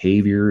different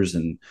behaviors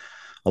and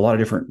a lot of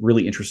different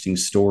really interesting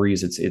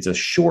stories. It's a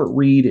short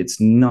read. It's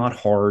not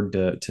hard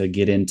to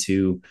get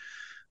into.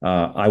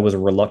 I was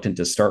reluctant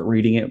to start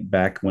reading it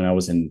back when I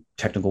was in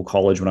technical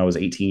college when I was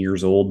 18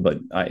 years old, but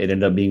it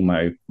ended up being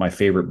my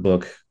favorite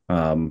book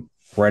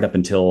right up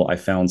until I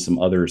found some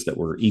others that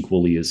were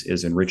equally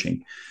as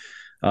enriching.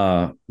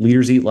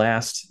 Leaders Eat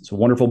Last. It's a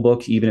wonderful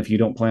book, even if you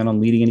don't plan on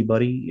leading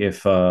anybody.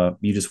 If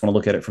you just want to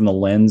look at it from the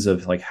lens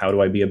of like, how do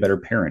I be a better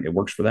parent? It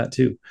works for that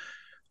too.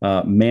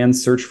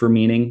 Man's Search for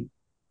Meaning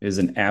is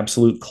an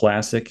absolute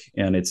classic,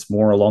 and it's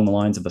more along the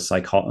lines of a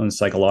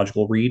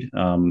psychological read.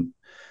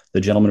 The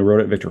gentleman who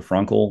wrote it, Viktor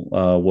Frankl,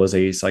 was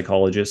a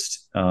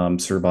psychologist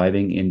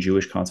surviving in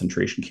Jewish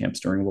concentration camps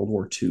during World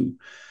War II.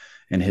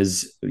 And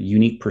his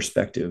unique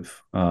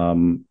perspective,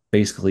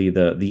 basically,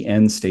 the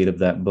end state of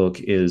that book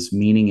is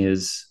meaning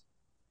is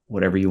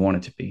whatever you want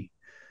it to be,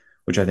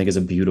 which I think is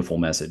a beautiful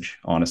message.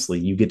 Honestly,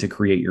 you get to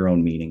create your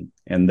own meaning,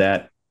 and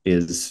that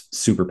is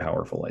super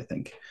powerful, I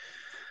think.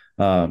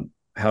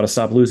 How to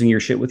Stop Losing Your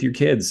Shit with Your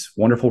Kids.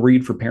 Wonderful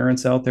read for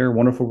parents out there.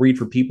 Wonderful read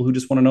for people who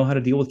just want to know how to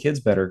deal with kids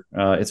better.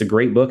 It's a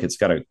great book. It's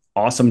got an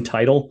awesome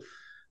title.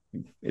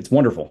 It's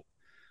wonderful.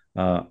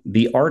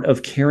 The Art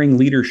of Caring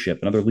Leadership,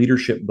 another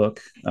leadership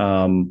book.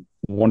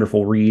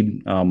 Wonderful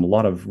read. A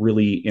lot of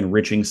really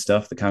enriching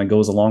stuff that kind of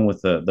goes along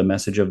with the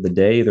message of the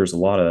day. There's a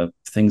lot of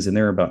things in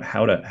there about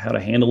how to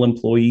handle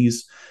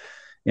employees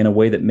in a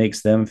way that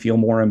makes them feel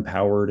more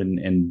empowered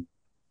and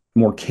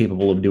more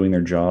capable of doing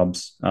their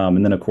jobs.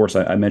 And then, of course,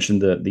 I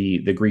mentioned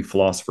the Greek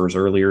philosophers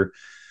earlier.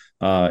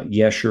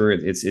 Yeah, sure,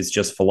 it's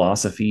just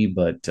philosophy,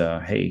 but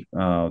hey,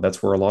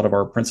 that's where a lot of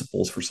our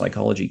principles for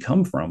psychology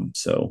come from.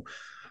 So,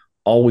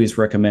 always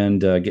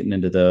recommend getting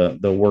into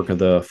the work of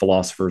the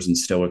philosophers and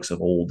Stoics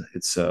of old.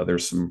 It's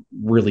there's some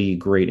really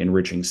great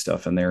enriching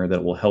stuff in there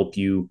that will help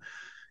you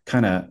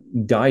kind of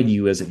guide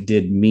you as it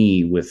did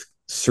me with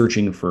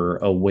searching for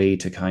a way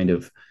to kind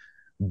of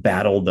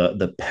battle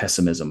the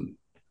pessimism.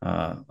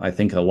 I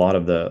think a lot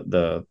of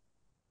the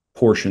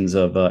portions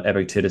of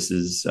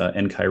Epictetus's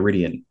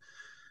Enchiridion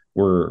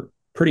were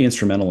pretty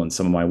instrumental in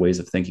some of my ways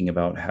of thinking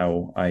about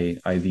how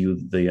I view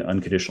the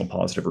unconditional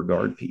positive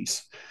regard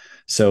piece.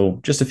 So,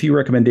 just a few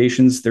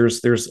recommendations.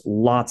 There's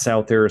lots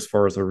out there as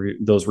far as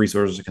those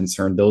resources are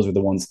concerned. Those are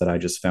the ones that I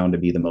just found to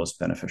be the most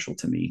beneficial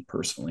to me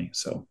personally.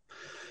 So,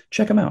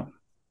 check them out.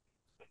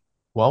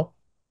 well,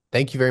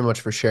 thank you very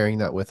much for sharing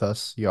that with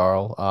us,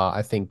 Jarl.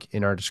 I think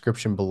in our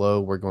description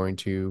below, we're going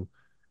to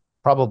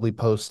probably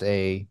post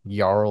a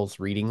Jarl's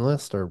reading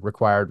list or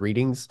required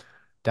readings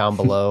down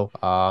below.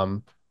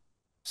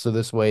 So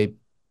this way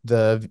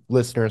the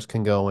listeners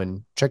can go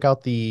and check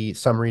out the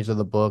summaries of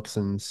the books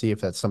and see if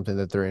that's something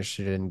that they're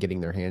interested in getting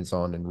their hands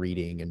on and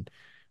reading and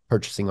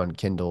purchasing on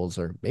Kindles,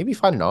 or maybe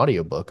find an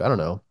audiobook. I don't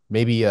know.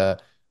 Maybe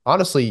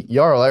honestly,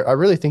 Jarl, I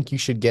really think you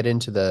should get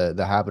into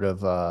the habit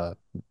of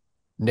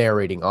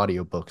narrating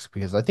audiobooks,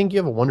 because I think you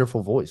have a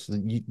wonderful voice.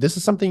 This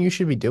is something you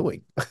should be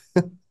doing.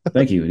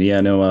 Thank you.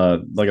 Yeah,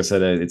 no, like I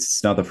said,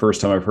 it's not the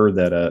first time I've heard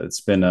that.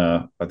 It's been,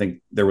 I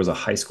think there was a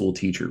high school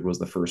teacher was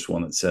the first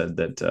one that said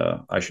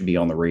that I should be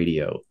on the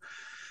radio.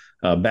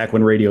 Back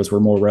when radios were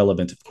more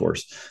relevant, of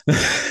course.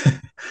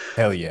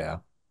 Hell yeah.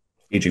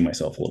 Aging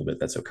myself a little bit.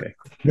 That's okay.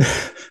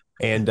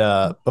 And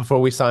before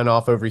we sign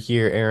off over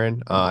here,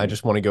 Aaron, I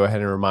just want to go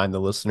ahead and remind the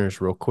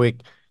listeners real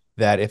quick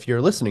that if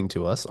you're listening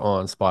to us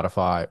on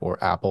Spotify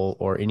or Apple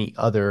or any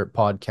other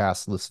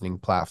podcast listening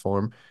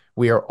platform,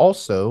 we are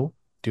also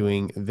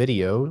doing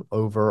video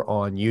over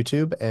on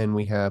YouTube, and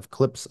we have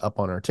clips up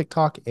on our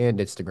TikTok and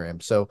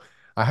Instagram. So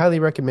I highly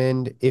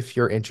recommend, if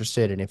you're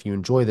interested and if you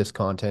enjoy this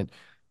content,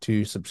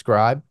 to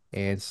subscribe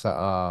and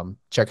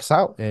check us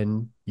out,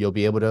 and you'll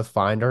be able to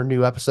find our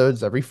new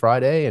episodes every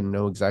Friday and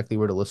know exactly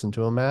where to listen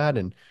to them at,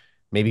 and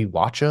maybe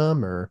watch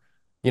them, or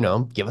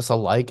give us a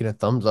like and a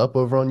thumbs up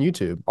over on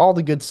YouTube. All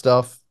the good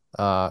stuff.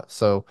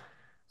 So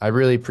I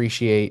really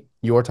appreciate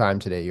your time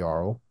today,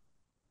 Jarl.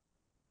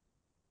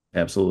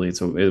 Absolutely.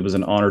 So it was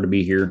an honor to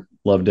be here.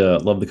 Love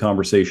the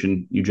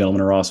conversation. You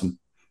gentlemen are awesome.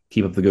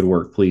 Keep up the good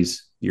work,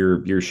 please.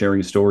 You're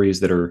sharing stories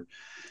that are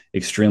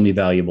extremely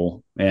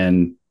valuable,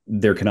 and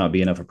there cannot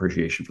be enough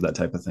appreciation for that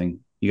type of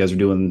thing. You guys are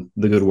doing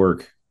the good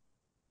work.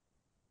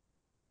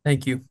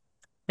 Thank you.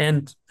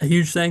 And a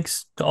huge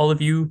thanks to all of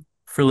you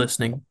for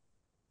listening.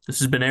 This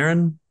has been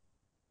Aaron.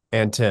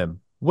 And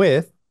Tim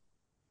with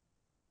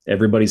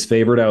Everybody's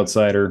favorite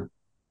outsider,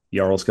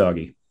 Jarl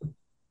Skoggi.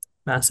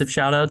 Massive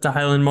shout out to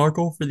Highland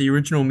Markle for the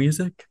original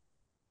music.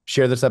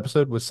 Share this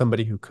episode with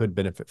somebody who could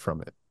benefit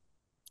from it.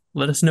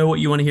 Let us know what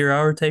you want to hear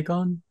our take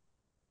on.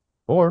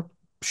 Or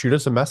shoot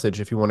us a message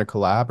if you want to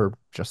collab or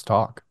just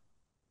talk.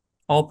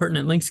 All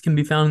pertinent links can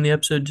be found in the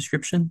episode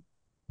description.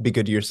 Be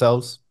good to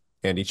yourselves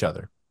and each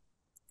other.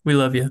 We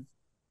love you.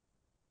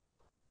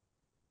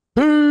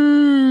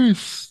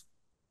 Peace.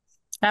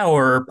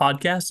 Our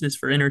podcast is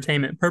for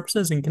entertainment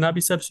purposes and cannot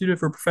be substituted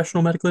for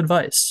professional medical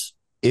advice.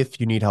 If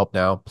you need help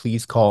now,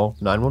 please call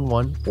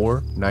 911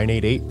 or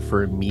 988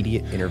 for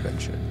immediate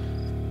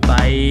intervention.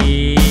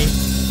 Bye.